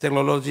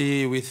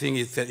 Technology, we think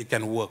it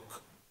can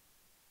work.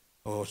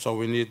 So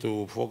we need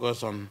to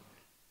focus on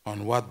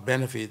what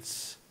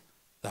benefits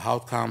the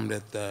outcome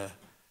that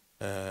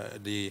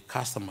the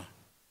customer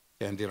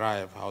can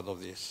derive out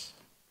of this.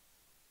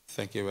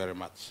 Thank you very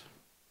much.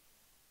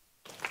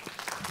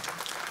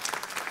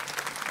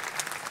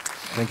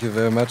 Thank you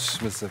very much,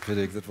 Mr.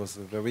 Pidik. That was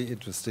a very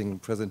interesting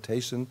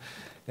presentation.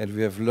 And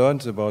we have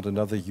learned about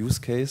another use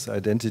case,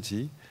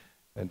 identity.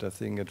 And I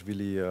think it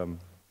really,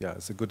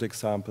 it's a good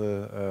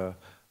example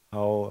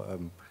how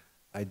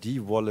ID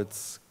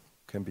wallets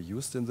can be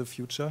used in the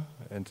future.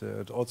 And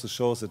it also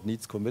shows it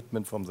needs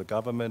commitment from the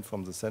government,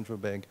 from the central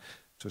bank,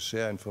 to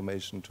share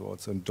information, to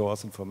also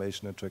endorse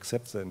information and to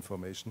accept the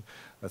information.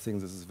 I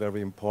think this is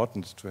very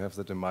important to have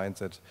that in mind,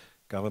 that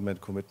government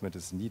commitment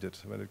is needed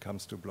when it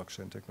comes to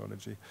blockchain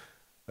technology.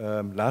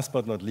 Last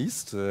but not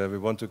least, we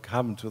want to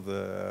come to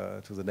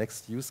the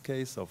next use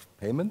case of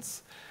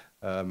payments.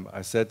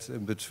 I said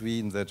in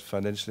between that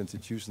financial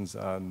institutions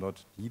are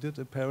not needed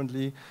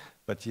apparently,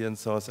 but here in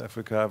South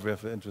Africa we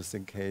have an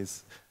interesting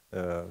case.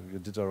 We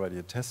did already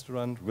a test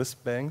run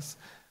with banks.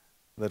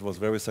 That was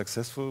very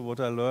successful, what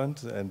I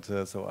learned, and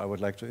so I would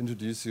like to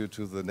introduce you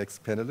to the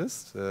next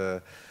panelist,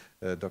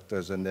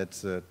 Dr.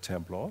 Jeannette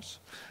Terblanche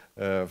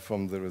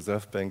from the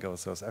Reserve Bank of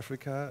South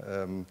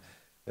Africa.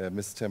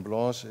 Ms.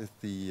 Terblanche is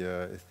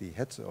the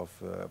head of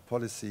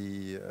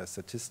Policy,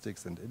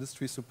 Statistics and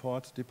Industry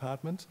Support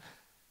Department,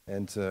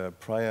 and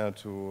prior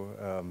to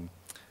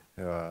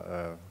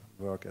her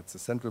work at the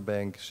central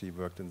bank, she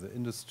worked in the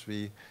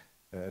industry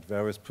at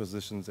various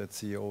positions at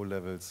CEO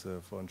levels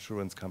for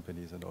insurance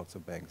companies and also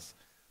banks.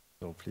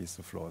 So please,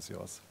 the floor is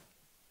yours.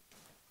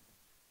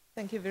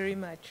 Thank you very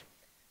much.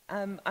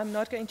 I'm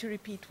not going to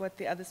repeat what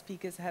the other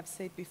speakers have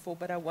said before,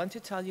 but I want to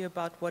tell you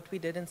about what we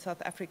did in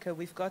South Africa.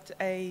 We've got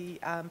a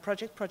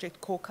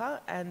Project Korka,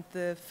 and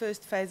the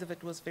first phase of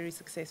it was very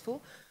successful.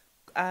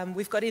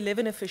 We've got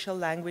 11 official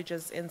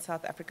languages in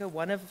South Africa,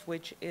 one of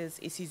which is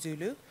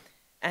isiZulu,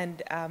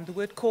 and the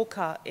word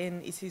Korka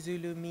in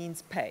isiZulu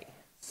means pay.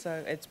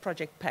 So it's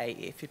Project Pay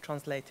if you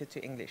translate it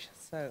to English.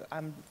 So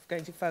I'm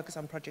going to focus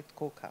on Project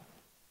Korka.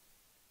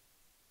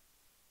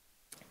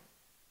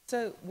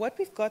 So what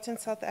we've got in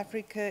South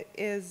Africa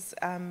is,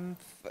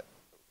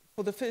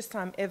 for the first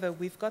time ever,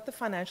 we've got the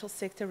Financial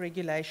Sector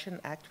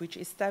Regulation Act, which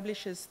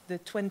establishes the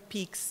Twin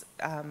Peaks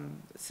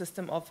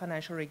system of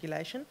financial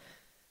regulation.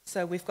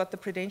 So we've got the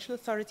Prudential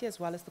Authority as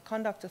well as the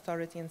Conduct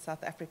Authority in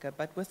South Africa.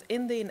 But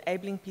within the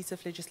enabling piece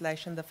of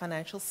legislation, the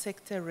Financial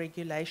Sector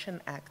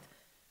Regulation Act,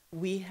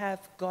 we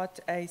have got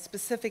a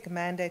specific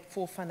mandate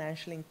for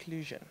financial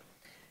inclusion.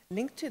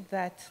 Linked to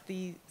that,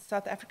 the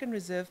South African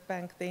Reserve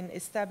Bank then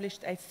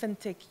established a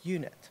fintech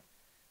unit.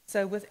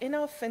 So within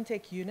our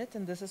fintech unit,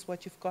 and this is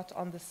what you've got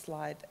on the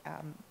slide,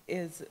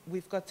 is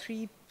we've got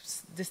three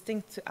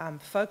distinct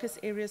focus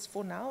areas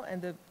for now,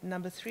 and the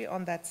number 3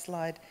 on that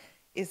slide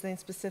is then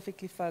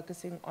specifically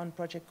focusing on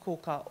Project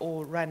Korka,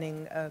 or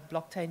running a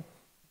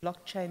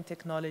blockchain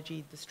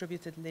technology,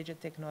 distributed ledger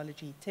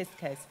technology test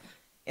case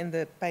in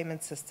the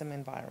payment system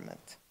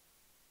environment.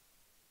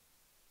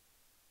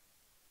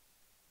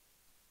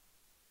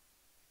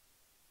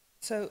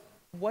 So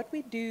what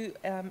we do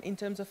in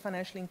terms of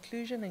financial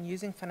inclusion and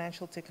using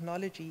financial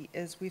technology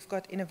is we've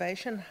got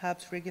innovation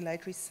hubs,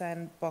 regulatory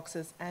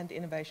sandboxes, and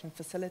innovation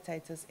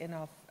facilitators in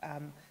our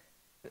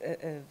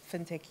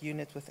fintech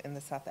unit within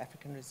the South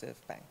African Reserve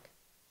Bank.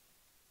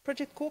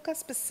 Project Korka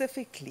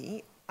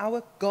specifically,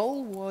 our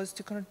goal was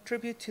to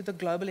contribute to the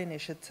global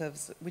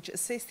initiatives which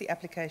assess the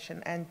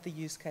application and the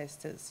use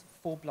cases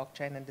for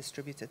blockchain and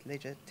distributed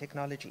ledger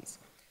technologies.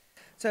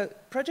 So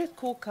Project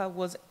Korka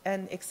was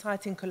an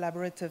exciting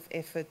collaborative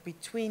effort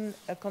between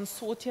a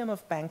consortium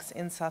of banks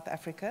in South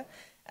Africa,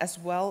 as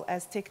well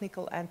as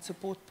technical and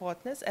support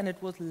partners, and it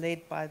was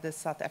led by the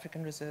South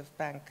African Reserve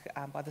Bank,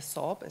 by the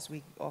SARB, as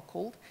we are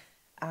called,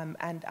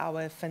 and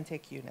our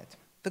fintech unit.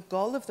 The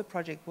goal of the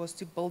project was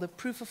to build a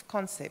proof of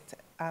concept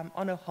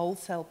on a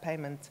wholesale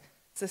payment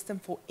system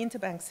for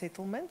interbank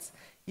settlements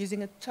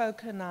using a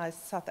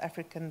tokenized South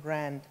African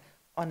rand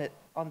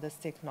on this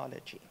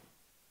technology.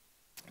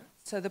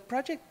 So the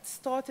project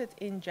started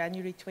in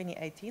January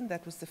 2018.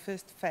 That was the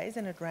first phase,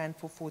 and it ran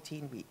for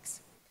 14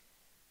 weeks.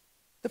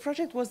 The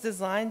project was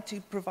designed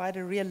to provide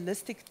a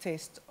realistic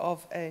test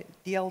of a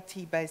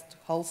DLT-based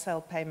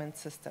wholesale payment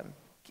system.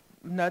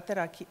 Note that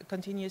I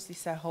continuously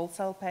say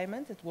wholesale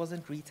payment. It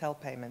wasn't retail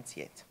payments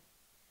yet.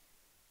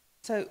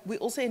 So we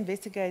also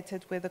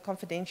investigated whether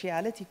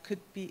confidentiality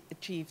could be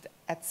achieved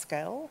at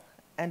scale,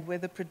 and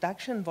whether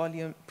production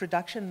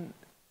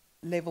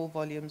level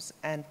volumes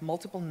and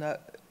multiple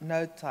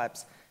node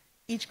types,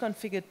 each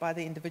configured by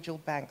the individual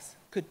banks,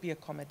 could be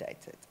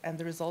accommodated. And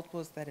the result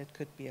was that it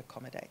could be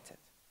accommodated.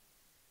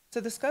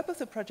 So the scope of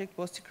the project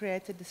was to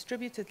create a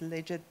distributed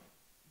ledger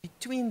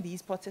between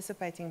these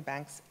participating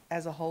banks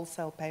as a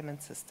wholesale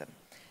payment system.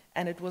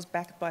 And it was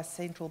backed by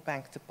central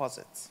bank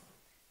deposits.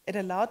 It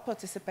allowed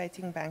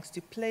participating banks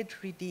to pledge,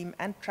 redeem,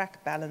 and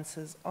track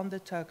balances on the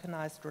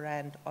tokenized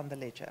rand on the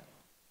ledger.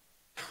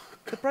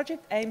 The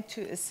project aimed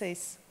to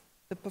assess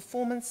the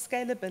performance,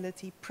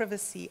 scalability,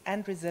 privacy,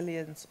 and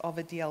resilience of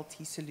a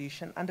DLT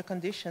solution under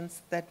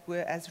conditions that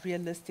were as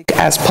realistic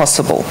as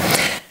possible,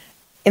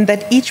 in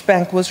that each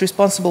bank was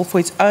responsible for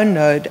its own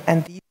node,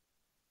 and these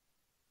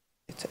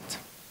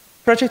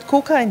Project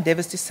Korka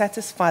endeavors to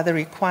satisfy the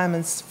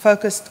requirements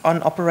focused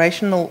on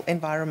operational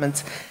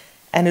environments,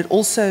 and it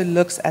also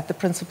looks at the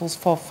principles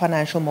for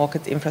financial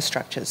market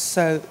infrastructures.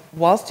 So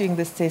whilst doing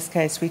this test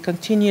case, we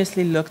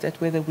continuously looked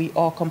at whether we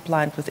are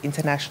compliant with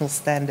international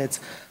standards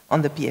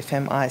on the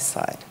PFMI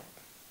side.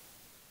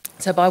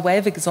 So by way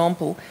of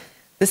example,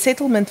 the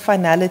settlement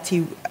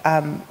finality,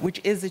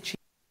 which is achieved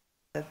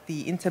at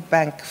the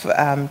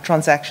interbank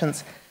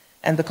transactions,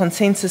 and the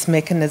consensus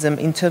mechanism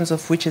in terms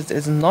of which it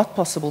is not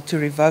possible to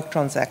revoke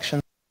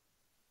transactions,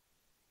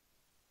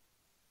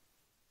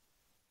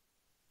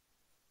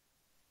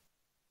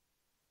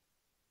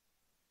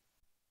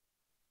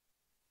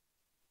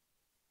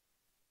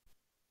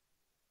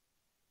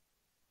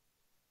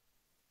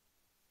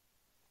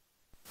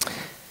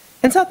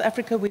 in South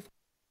Africa, we've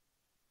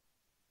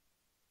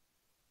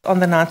on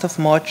the 9th of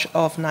March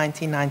of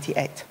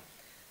 1998.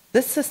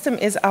 This system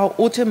is our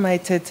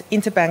automated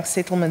interbank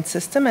settlement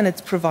system, and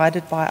it's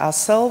provided by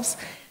ourselves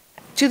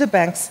to the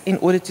banks in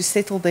order to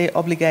settle their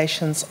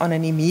obligations on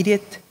an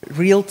immediate,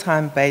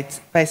 real-time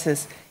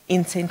basis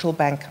in central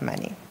bank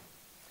money.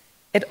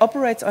 It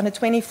operates on a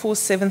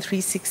 24/7,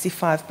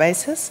 365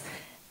 basis,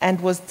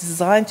 and was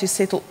designed to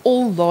settle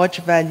all large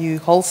value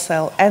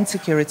wholesale and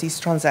securities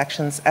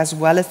transactions, as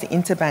well as the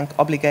interbank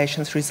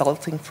obligations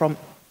resulting from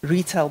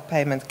retail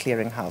payment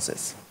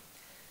clearinghouses.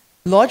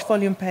 Large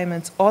volume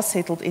payments are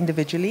settled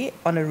individually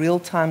on a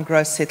real-time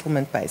gross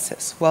settlement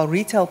basis, while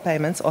retail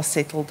payments are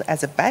settled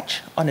as a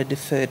batch on a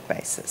deferred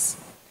basis.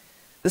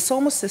 The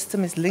SOMOS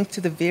system is linked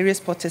to the various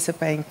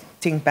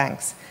participating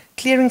banks,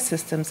 clearing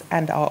systems,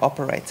 and our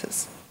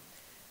operators.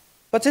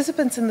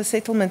 Participants in the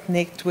settlement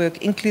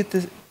network include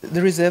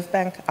the Reserve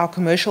Bank, our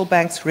commercial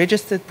banks,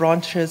 registered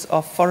branches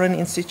of foreign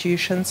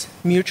institutions,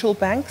 mutual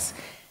banks,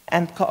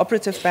 and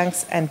cooperative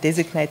banks and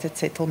designated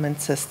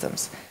settlement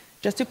systems.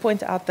 Just to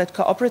point out that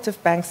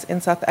cooperative banks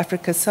in South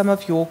Africa, some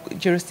of your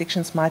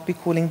jurisdictions might be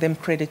calling them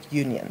credit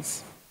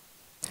unions.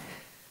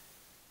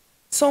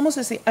 SOMOS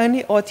is the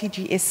only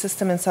RTGS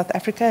system in South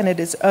Africa, and it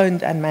is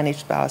owned and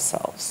managed by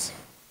ourselves.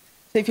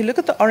 So if you look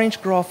at the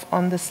orange graph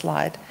on the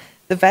slide,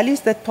 the values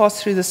that pass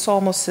through the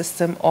SOMOS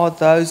system are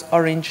those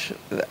orange,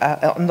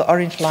 on the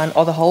orange line,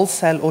 are the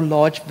wholesale or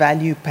large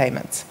value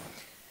payments.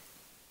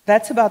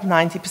 That's about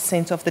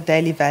 90% of the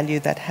daily value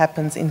that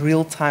happens in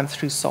real time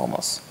through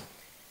SOMOS.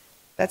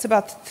 That's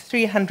about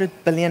 300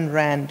 billion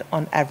rand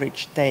on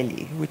average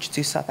daily, which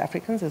to South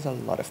Africans is a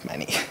lot of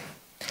money.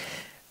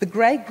 The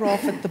grey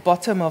graph at the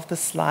bottom of the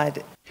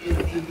slide.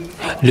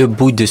 Le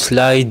bout de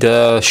slide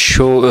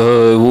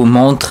vous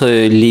montre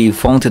les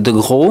ventes de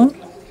gros,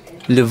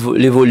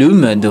 les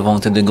volumes de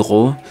vente de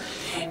gros,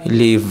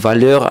 les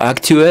valeurs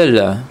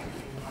actuelles.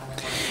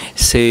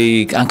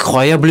 C'est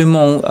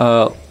incroyablement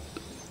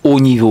haut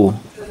niveau.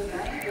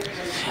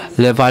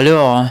 Les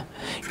valeurs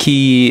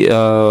qui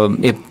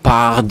est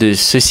part de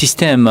ce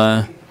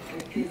système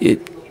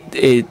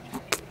est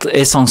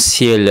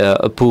essentiel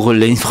pour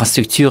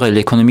l'infrastructure et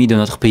l'économie de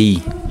notre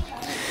pays.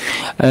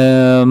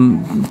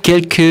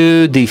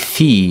 Quelques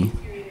défis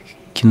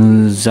que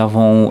nous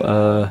avons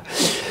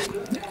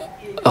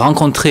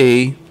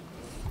rencontrés,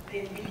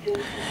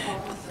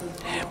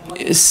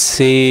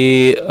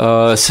 c'était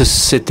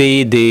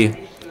des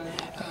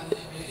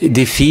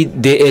défis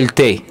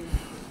DLT.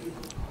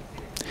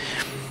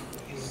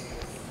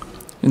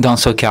 Dans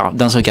ce cas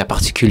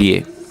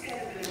particulier.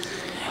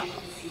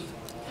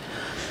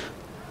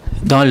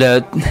 Dans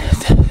la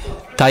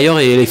tailleur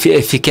et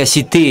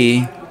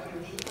l'efficacité,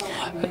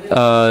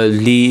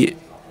 les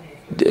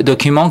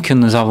documents que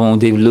nous avons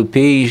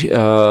développés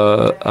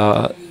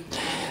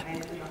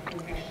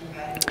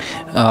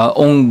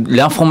ont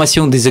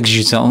l'information des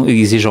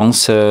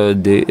exigences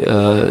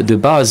de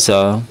base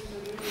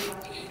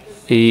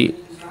et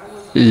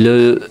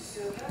le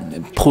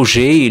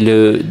projet,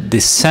 le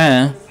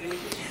dessin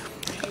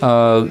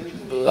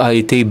a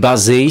été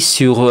basé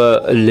sur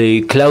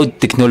les cloud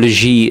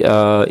technologies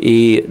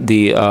et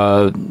des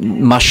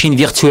machines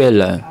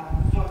virtuelles.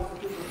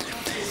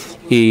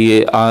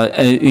 Et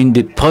une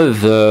des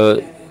preuves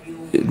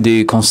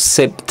des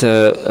concepts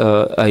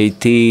a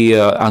été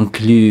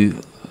incluse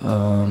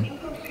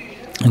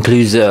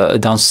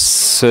dans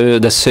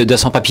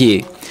son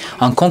papier.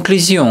 En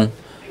conclusion,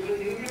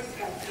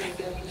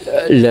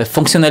 la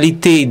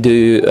fonctionnalité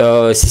du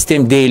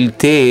système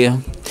DLT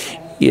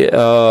est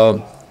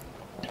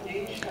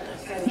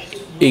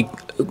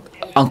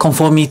en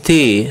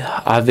conformité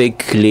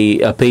avec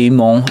les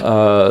paiements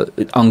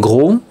en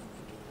gros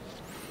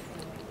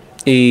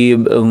et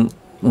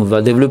on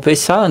va développer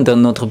ça dans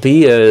notre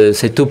pays.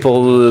 C'est tout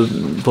pour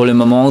le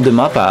moment de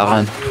ma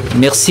part.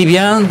 Merci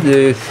bien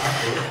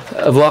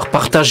d'avoir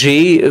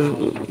partagé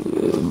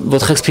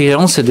votre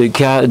expérience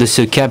de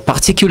ce cas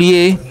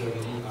particulier.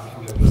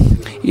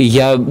 Il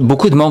y a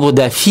beaucoup de membres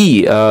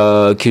d'AFI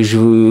que je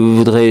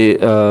voudrais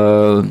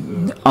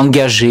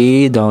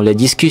engager dans la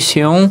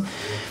discussion.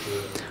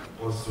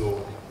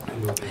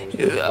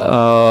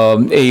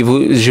 Et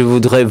je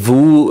voudrais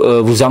vous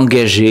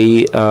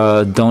engager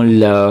dans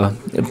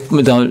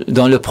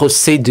le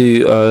procès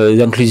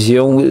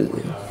d'inclusion,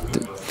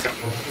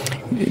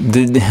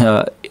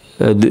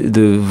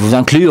 de vous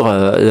inclure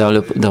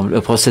dans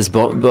le process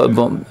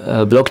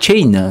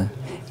blockchain.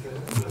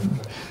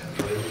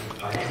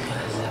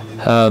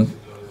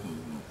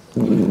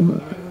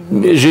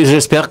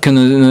 J'espère que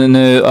nous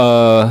ne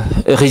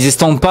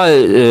résistons pas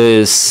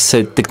à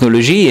cette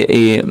technologie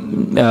et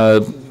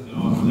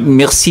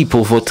merci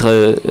pour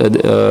votre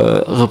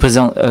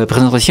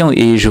présentation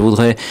et je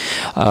voudrais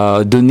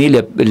donner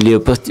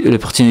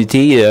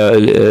l'opportunité,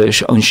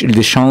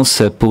 les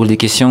chances pour les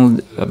questions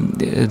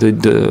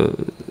de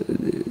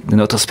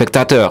notre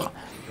spectateur.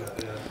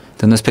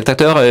 De nos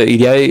spectateurs,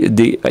 y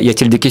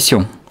a-t-il des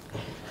questions?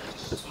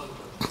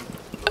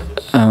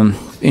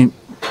 Une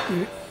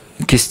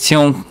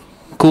question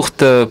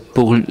courte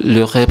pour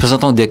le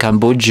représentant du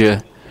Cambodge.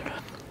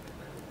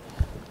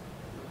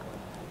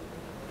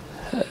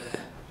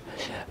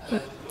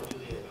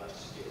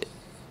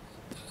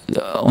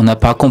 On n'a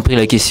pas compris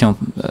la question.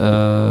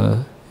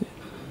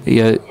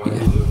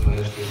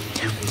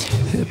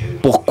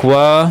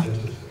 Pourquoi?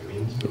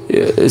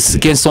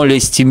 Quels sont les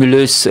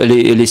stimulus,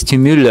 les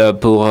stimules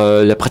pour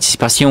la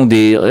participation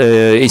des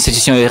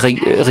institutions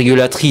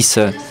régulatrices?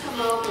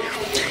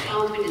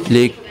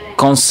 Les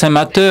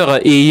consommateurs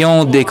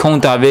ayant des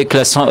comptes avec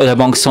la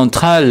Banque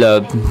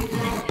centrale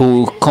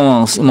pour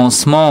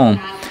commencement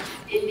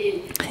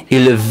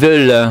ils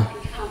veulent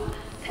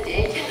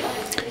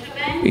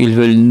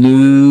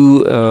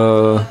nous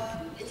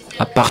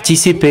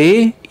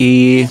participer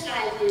et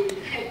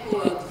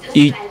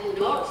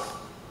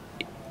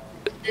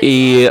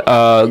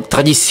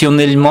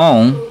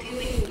traditionnellement,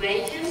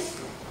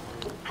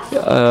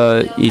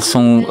 ils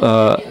sont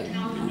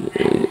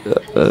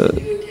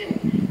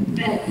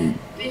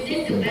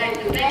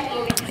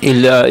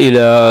ils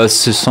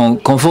se sont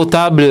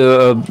confortables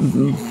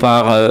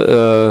par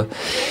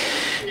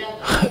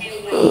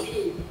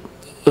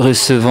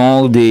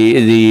recevant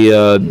des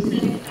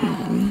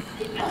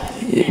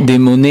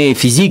monnaies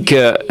physiques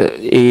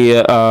et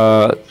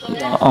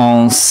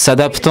en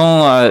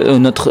s'adaptant à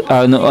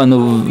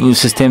nos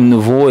systèmes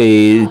nouveaux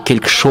et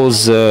quelque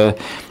chose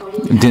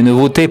de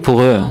nouveauté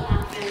pour eux.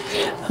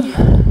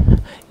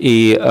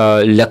 Et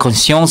la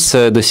conscience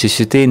de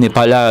société n'est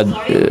pas là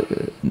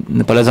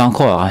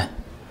encore.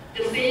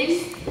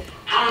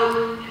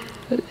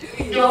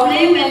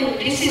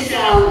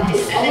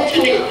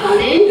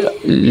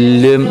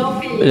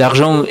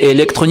 L'argent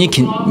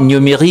électronique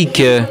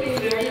numérique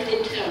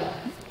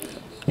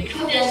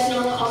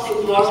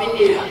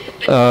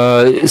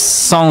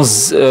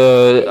sans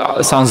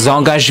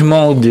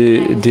engagement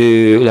du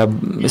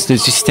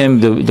système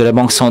de la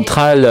Banque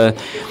centrale,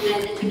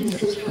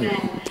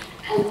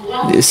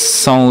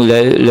 sans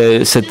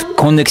cette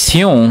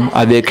connexion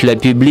avec le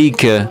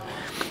public,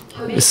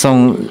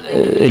 sans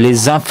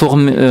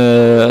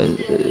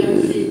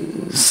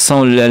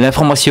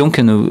l'information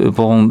que nous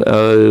pourrons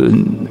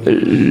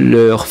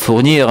leur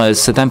fournir,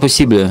 c'est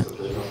impossible.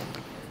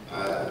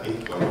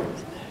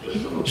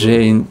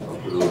 J'ai une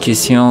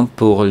question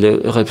pour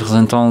le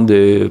représentant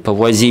de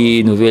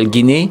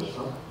Papouasie-Nouvelle-Guinée.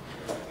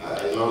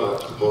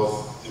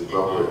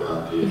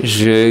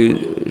 Je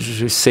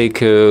sais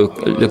que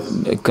le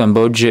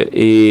Cambodge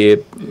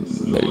et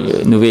la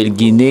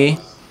Nouvelle-Guinée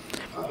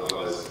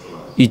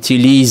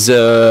utilisent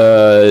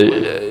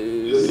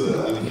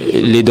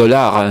les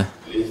dollars.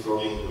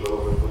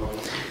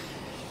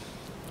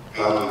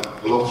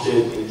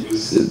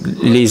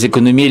 Les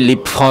économies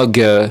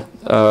leapfrog,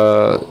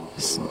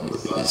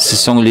 ce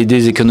sont les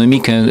deux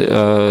économies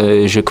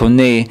que je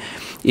connais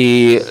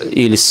et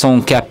ils sont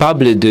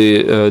capables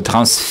de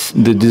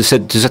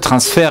ce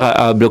transfert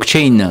à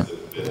blockchain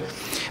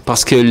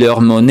parce que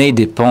leur monnaie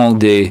dépend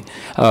des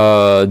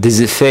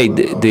effets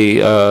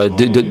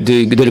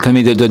de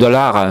l'économie de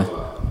dollars.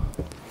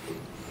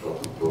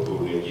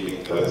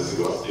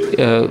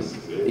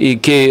 Et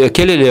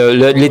quel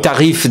est les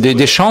tarifs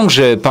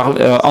d'échange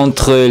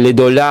entre les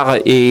dollars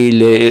et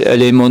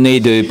les monnaies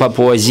de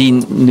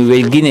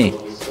Papouasie-Nouvelle-Guinée?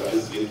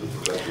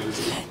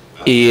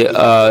 Et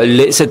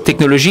cette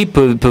technologie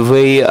peut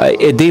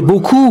aider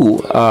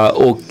beaucoup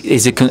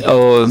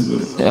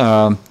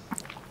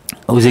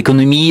aux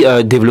économies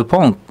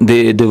développantes.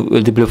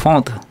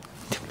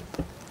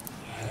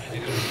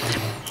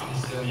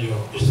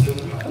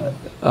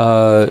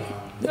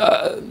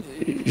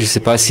 Je ne sais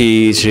pas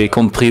si j'ai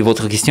compris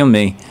votre question,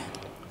 mais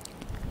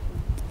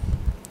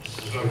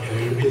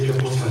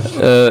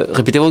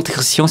répétez votre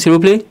question, s'il vous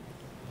plaît.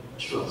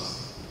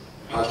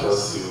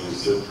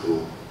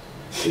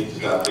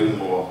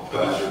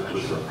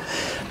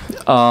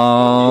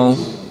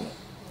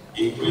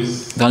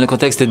 Dans le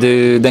contexte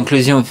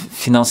d'inclusion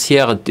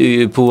financière,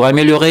 pour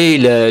améliorer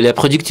la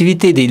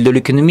productivité de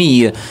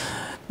l'économie,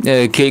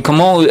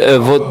 comment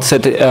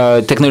cette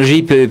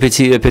technologie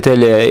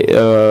peut-elle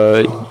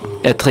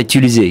être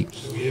utilisée?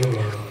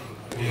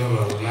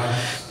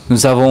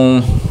 Nous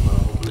avons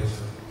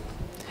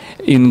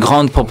une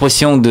grande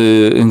proportion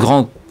une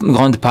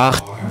grande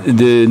part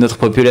de notre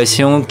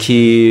population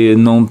qui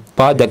n'ont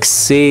pas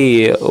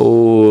d'accès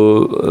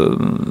aux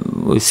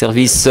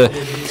services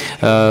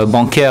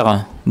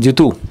bancaires du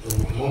tout.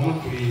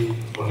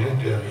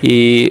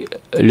 Et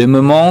le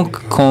moment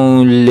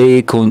qu'on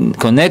les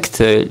connecte,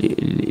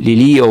 les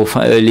lie au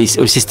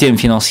système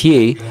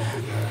financier,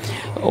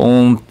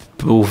 on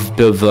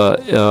peuvent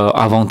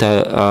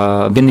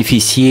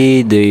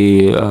bénéficier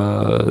des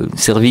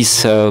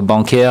services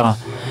bancaires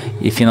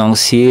et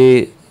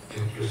financiers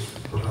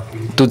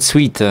tout de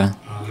suite.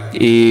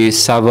 Et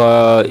ça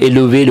va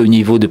élever le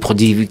niveau de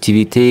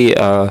productivité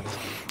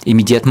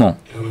immédiatement.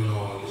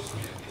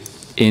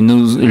 Et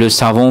nous le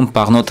savons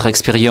par notre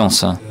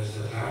expérience.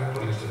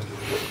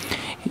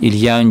 Il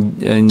y a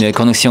une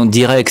connexion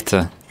directe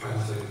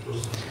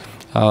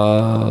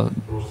dans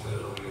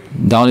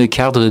le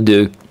cadre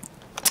de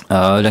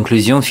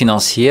l'inclusion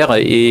financière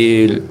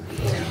et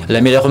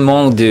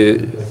l'amélioration de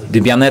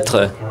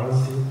bien-être.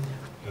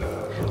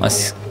 En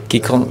ce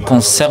qui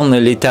concerne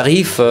les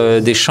tarifs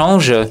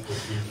d'échange,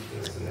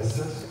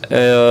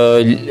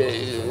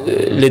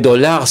 les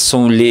dollars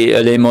sont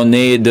les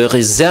monnaies de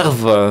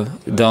réserve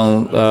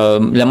dans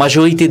la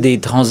majorité des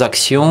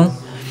transactions.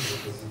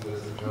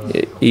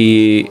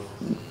 Et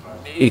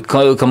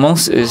comment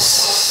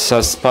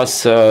ça se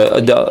passe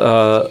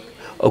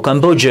au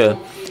Cambodge?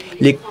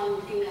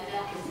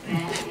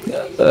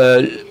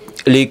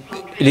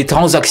 Les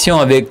transactions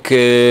avec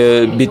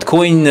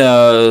Bitcoin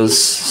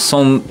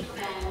sont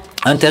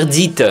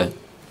interdites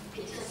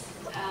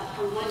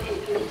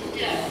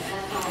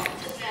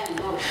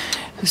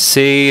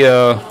C'est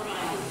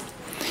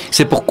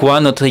pourquoi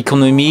notre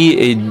économie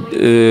est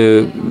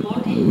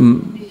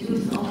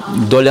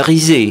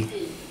dollarisée.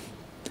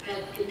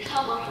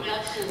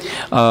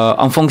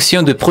 En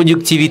fonction de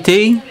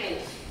productivité,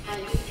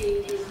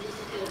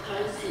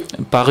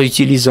 par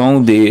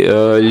utilisant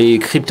les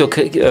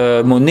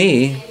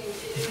crypto-monnaies,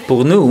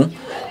 pour nous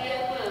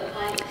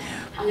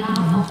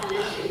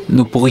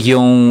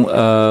pourrions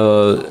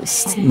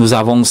nous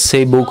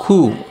avancer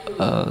beaucoup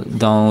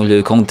dans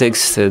le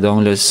contexte,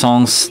 dans le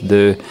sens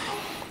de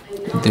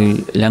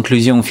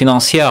l'inclusion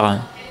financière,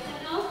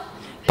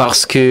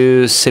 parce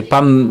que c'est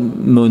pas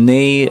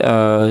monnaie,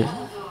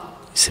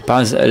 c'est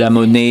pas la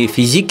monnaie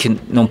physique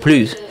non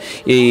plus.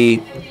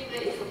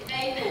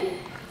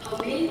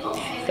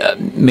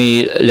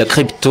 Mais les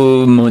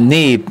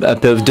crypto-monnaies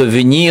peuvent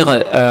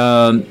devenir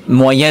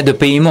moyen de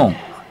paiement.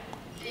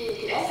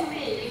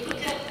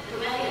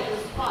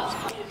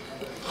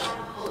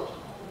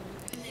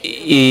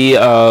 Et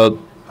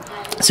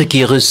ceux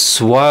qui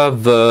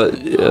reçoivent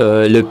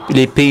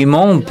les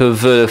paiements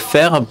peuvent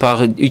faire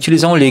par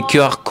utilisant les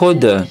QR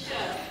codes.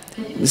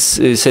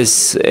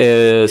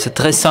 C'est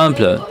très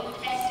simple.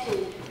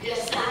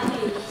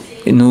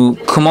 Et nous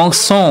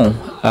commençons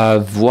à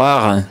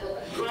voir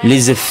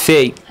les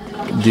effets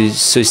de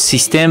ce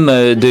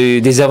système,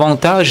 des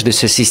avantages de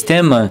ce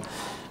système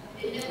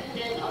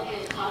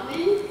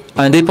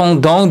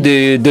indépendant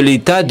de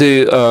l'état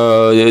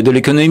de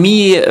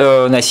l'économie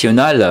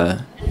nationale,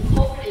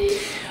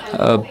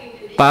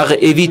 par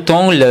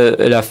évitant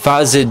la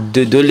phase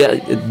de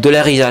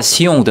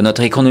dollarisation de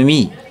notre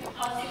économie.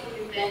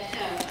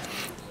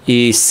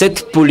 Et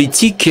cette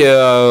politique,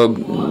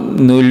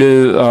 nous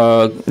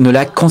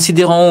la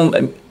considérons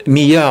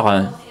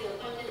meilleure.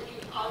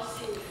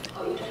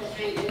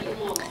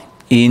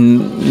 Et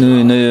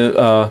nous ne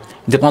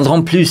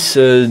dépendrons plus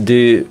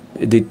des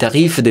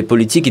tarifs, des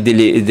politiques et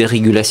des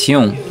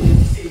régulations.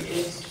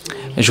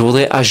 Je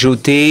voudrais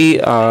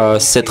ajouter à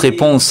cette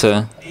réponse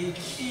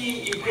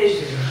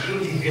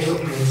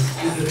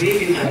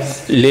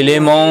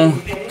l'élément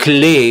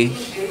clé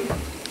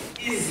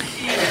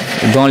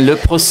dans le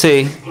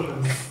procès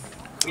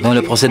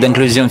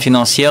d'inclusion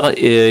financière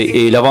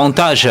et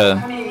l'avantage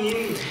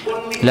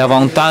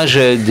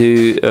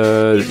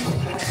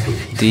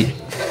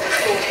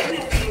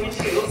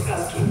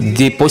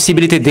des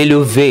possibilités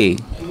d'élever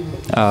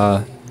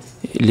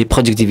les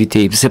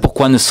productivités. C'est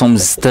pourquoi nous sommes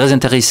très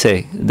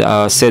intéressés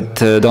dans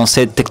cette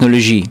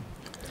technologie.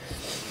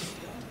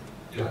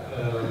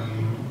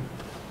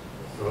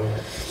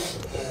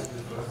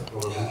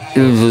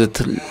 Vous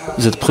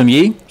êtes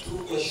premier.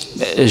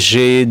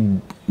 J'ai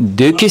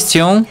deux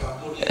questions.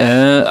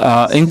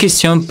 Une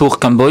question pour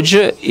Cambodge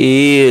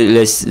et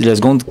la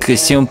seconde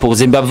question pour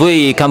Zimbabwe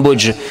et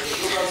Cambodge.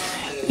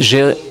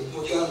 J'ai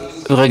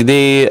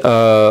regardé,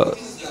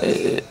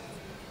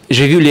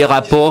 j'ai vu les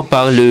rapports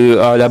par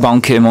la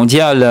Banque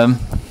mondiale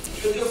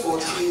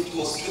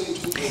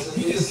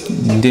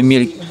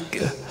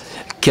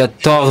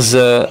 2014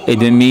 et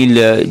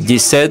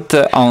 2017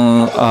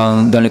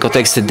 dans le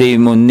contexte des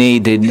monnaies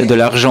de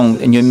l'argent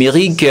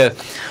numérique.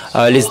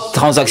 Les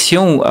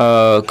transactions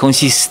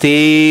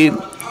consistaient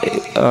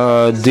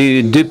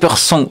de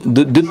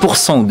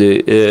 2%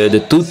 de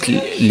toutes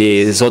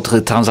les autres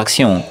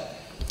transactions.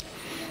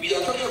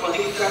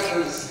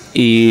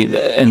 Et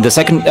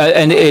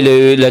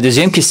la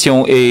deuxième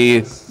question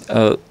est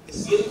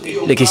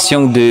la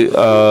question de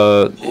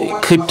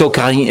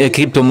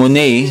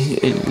crypto-monnaie,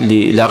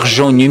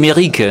 l'argent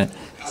numérique.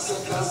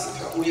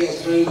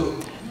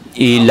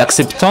 Et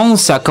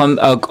l'acceptance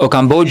au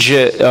Cambodge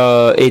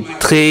est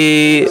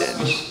très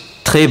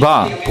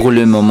bas pour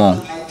le moment.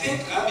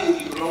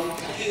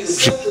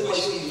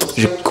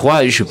 Je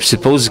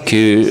suppose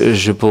que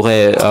je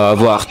pourrais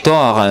avoir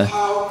tort,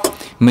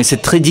 mais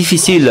c'est très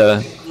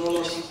difficile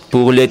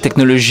pour les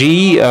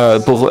technologies,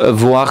 pour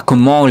voir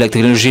comment la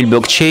technologie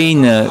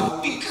blockchain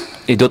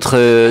et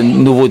d'autres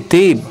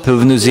nouveautés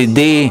peuvent nous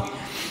aider,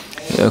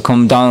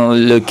 comme dans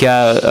le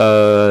cas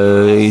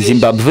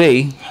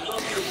Zimbabwe,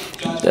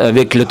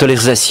 avec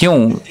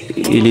l'autorisation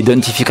et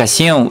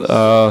l'identification.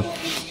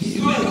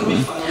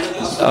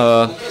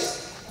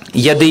 Il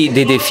y a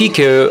des défis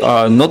que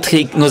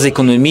nos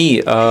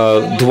économies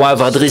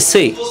doivent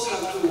adresser.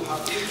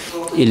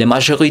 Et la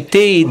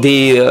majorité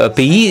des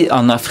pays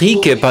en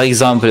Afrique, par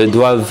exemple,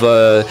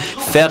 doivent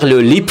faire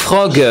le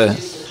leapfrog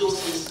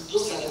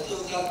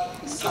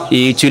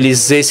et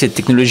utiliser cette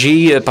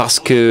technologie parce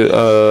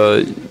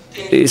que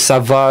ça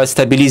va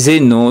stabiliser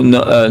nos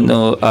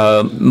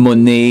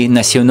monnaies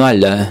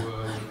nationales.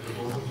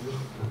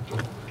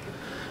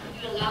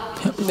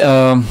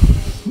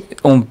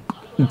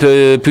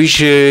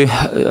 Puis-je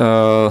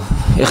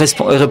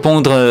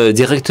répondre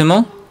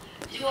directement?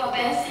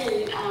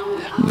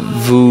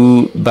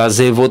 Vous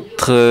basez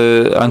votre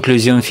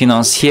inclusion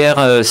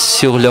financière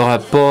sur le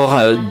rapport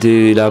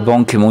de la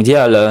Banque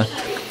mondiale.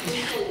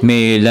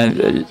 Mais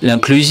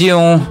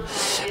l'inclusion,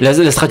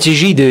 la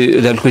stratégie de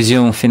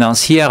l'inclusion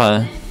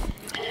financière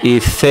est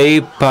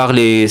faite par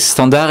les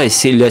standards et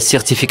c'est la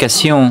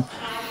certification.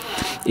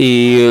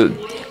 Et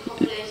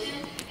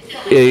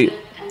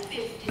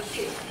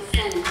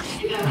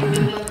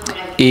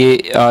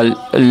Et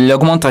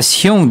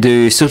l'augmentation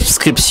de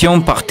souscriptions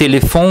par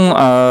téléphone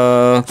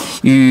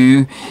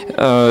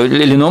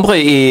le nombre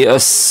est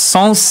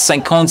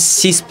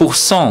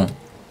 156%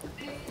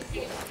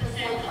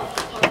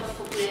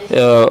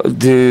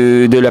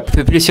 de la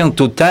population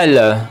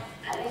totale.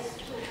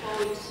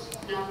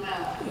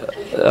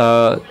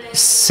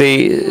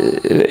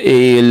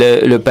 Et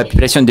la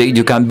population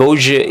du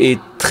Cambodge est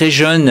très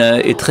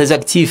jeune et très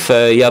active.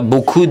 Il y a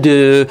beaucoup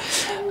de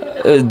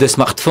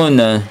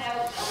smartphones.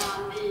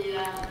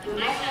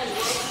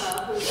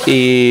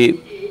 Et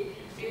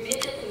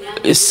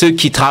ceux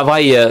qui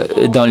travaillent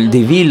dans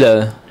des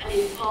villes,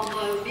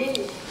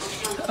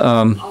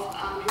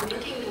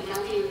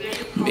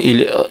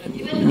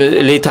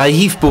 les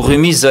tarifs pour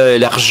remise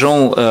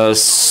l'argent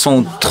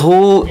sont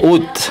trop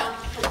hautes.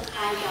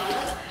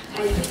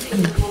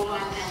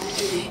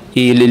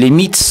 Et les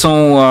limites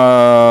sont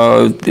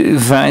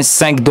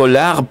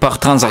 $25 par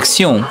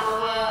transaction.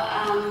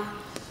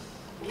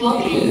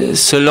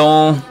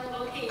 Selon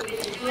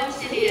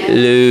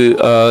le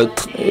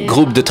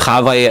groupe de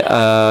travail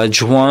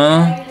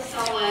adjoint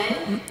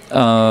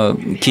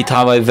qui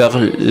travaille vers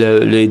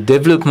le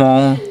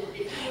développement,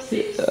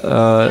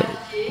 la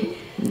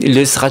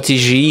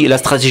stratégie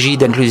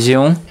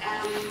d'inclusion.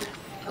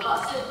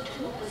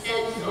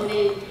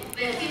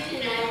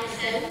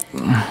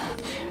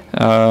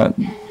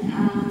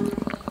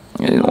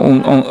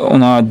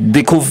 On a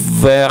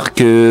découvert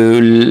que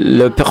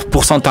le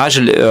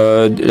pourcentage,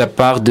 la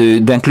part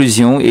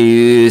d'inclusion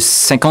est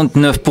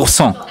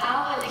 59%.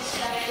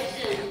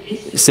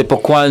 C'est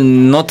pourquoi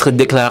notre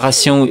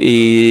déclaration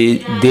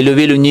est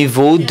d'élever le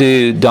niveau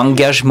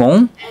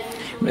d'engagement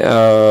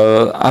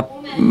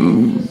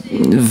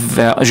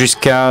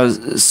jusqu'à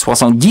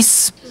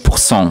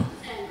 70%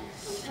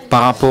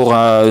 par rapport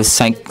à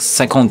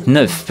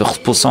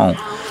 59%.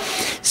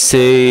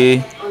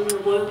 C'est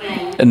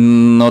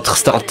notre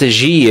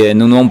stratégie.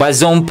 Nous ne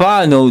basons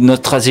pas notre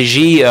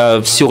stratégie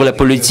sur la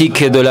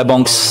politique de la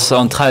Banque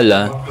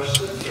centrale.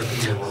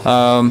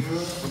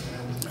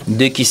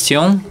 Deux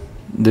questions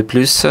de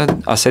plus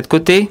à cette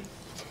côté.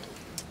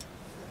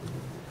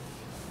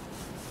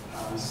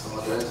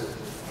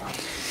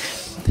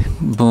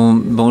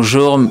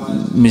 Bonjour,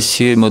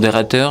 monsieur le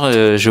modérateur.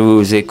 Je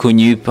vous ai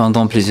connu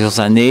pendant plusieurs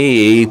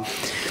années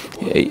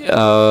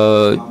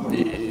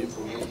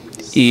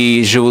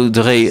et je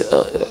voudrais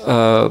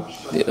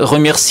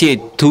remercier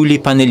tous les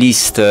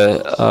panélistes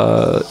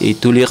et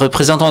tous les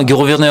représentants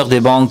gouverneurs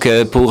des banques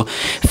pour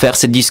faire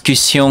cette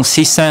discussion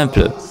si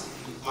simple.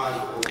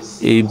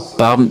 Et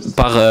par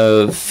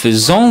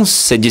faisant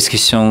cette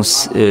discussion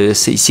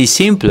si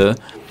simple,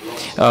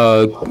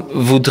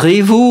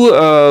 voudriez-vous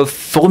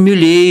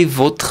formuler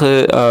votre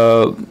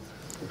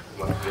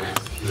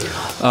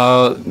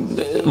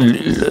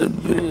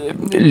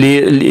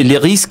les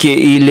risques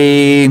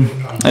et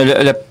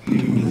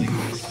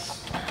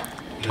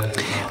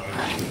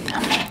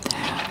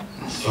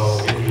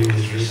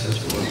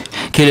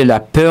quelle est la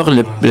peur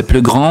la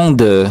plus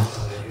grande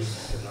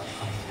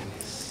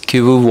que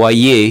vous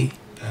voyez?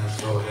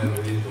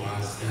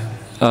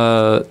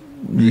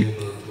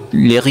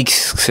 Les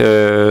risques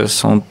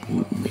sont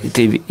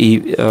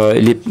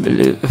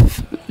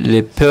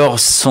les peurs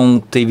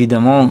sont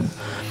évidemment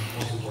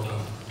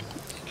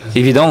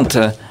évidentes.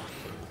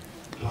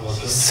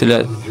 C'est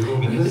la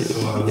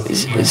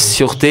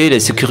sûreté, la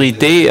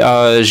sécurité.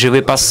 Je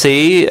vais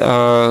passer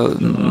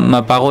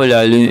ma parole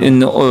à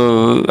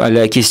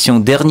la question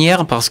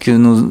dernière parce que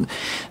nous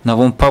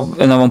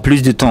n'avons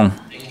plus de temps.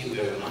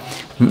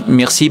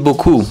 Merci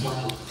beaucoup.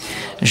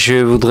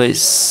 Je voudrais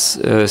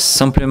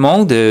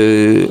simplement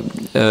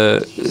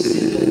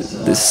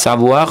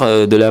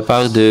savoir de la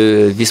part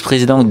du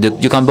vice-président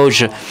du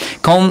Cambodge,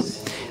 quand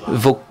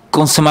vos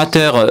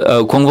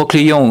consommateurs, quand vos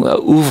clients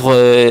ouvrent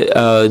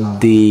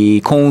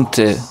des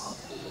comptes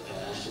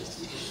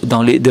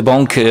dans des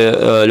banques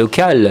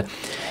locales,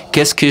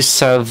 qu'est-ce que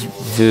ça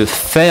veut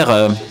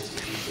faire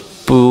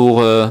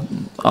pour,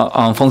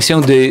 en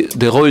fonction du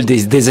rôle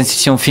des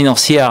institutions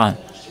financières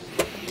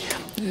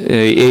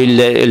et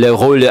le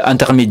rôle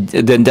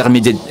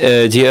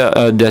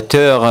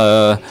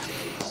d'intermédiateur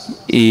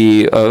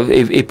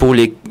et pour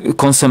les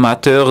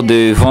consommateurs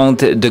de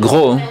vente de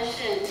gros?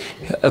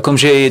 Comme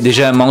j'ai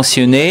déjà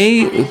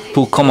mentionné,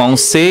 pour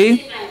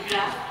commencer,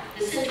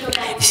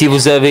 si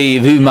vous avez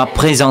vu ma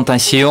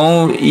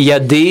présentation, il y a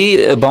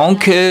des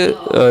banques,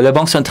 la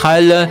Banque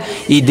centrale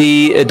et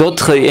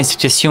d'autres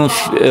institutions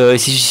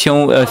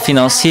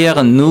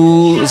financières.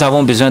 Nous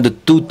avons besoin de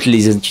toutes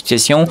les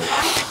institutions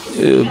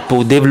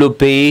pour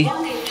développer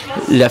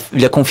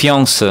la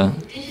confiance.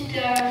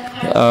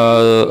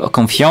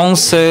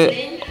 Confiance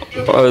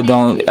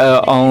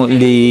en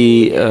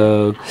les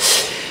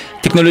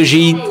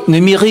technologies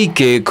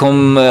numériques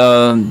comme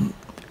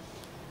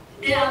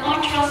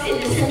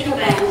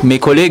mes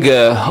collègues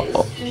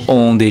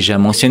ont déjà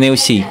mentionné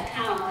aussi.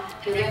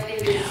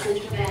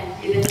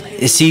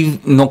 si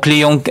nos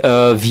clients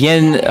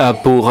viennent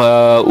pour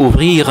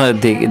ouvrir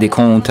des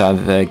comptes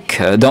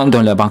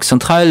dans la Banque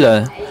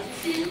centrale,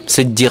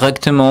 c'est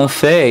directement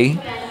fait.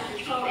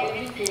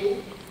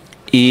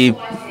 Et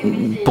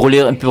pour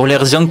les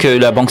raisons que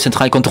la Banque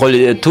centrale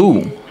contrôle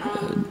tout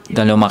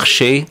dans le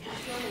marché,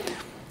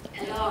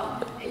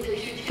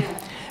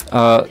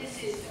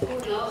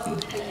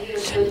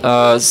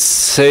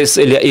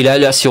 il a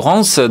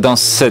l'assurance dans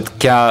son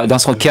cas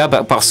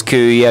parce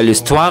qu'il y a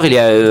l'histoire, il y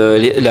a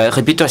la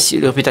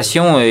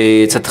réputation,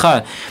 etc.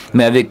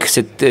 Mais avec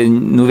cette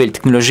nouvelle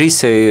technologie,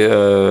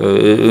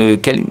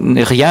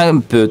 rien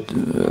peut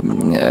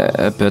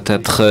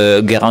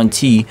être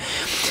garanti.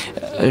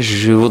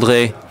 Je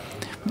voudrais,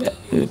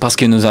 parce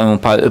que nous n'avons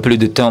pas plus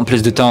de temps,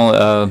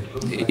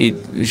 et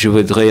je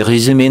voudrais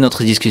résumer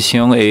notre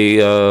discussion. Et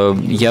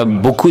il y a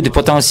beaucoup de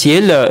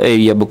potentiel et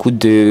il y a beaucoup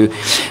de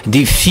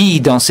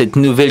défis dans cette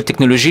nouvelle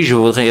technologie. Je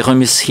voudrais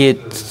remercier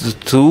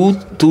tous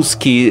ceux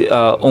qui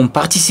ont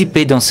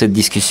participé dans cette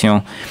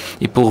discussion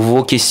et pour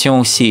vos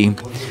questions aussi.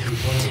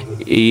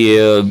 Et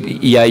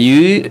il y a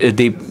eu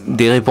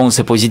des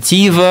réponses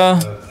positives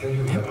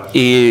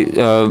et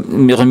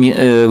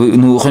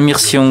nous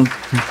remercions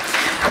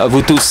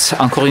vous tous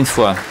encore une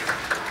fois.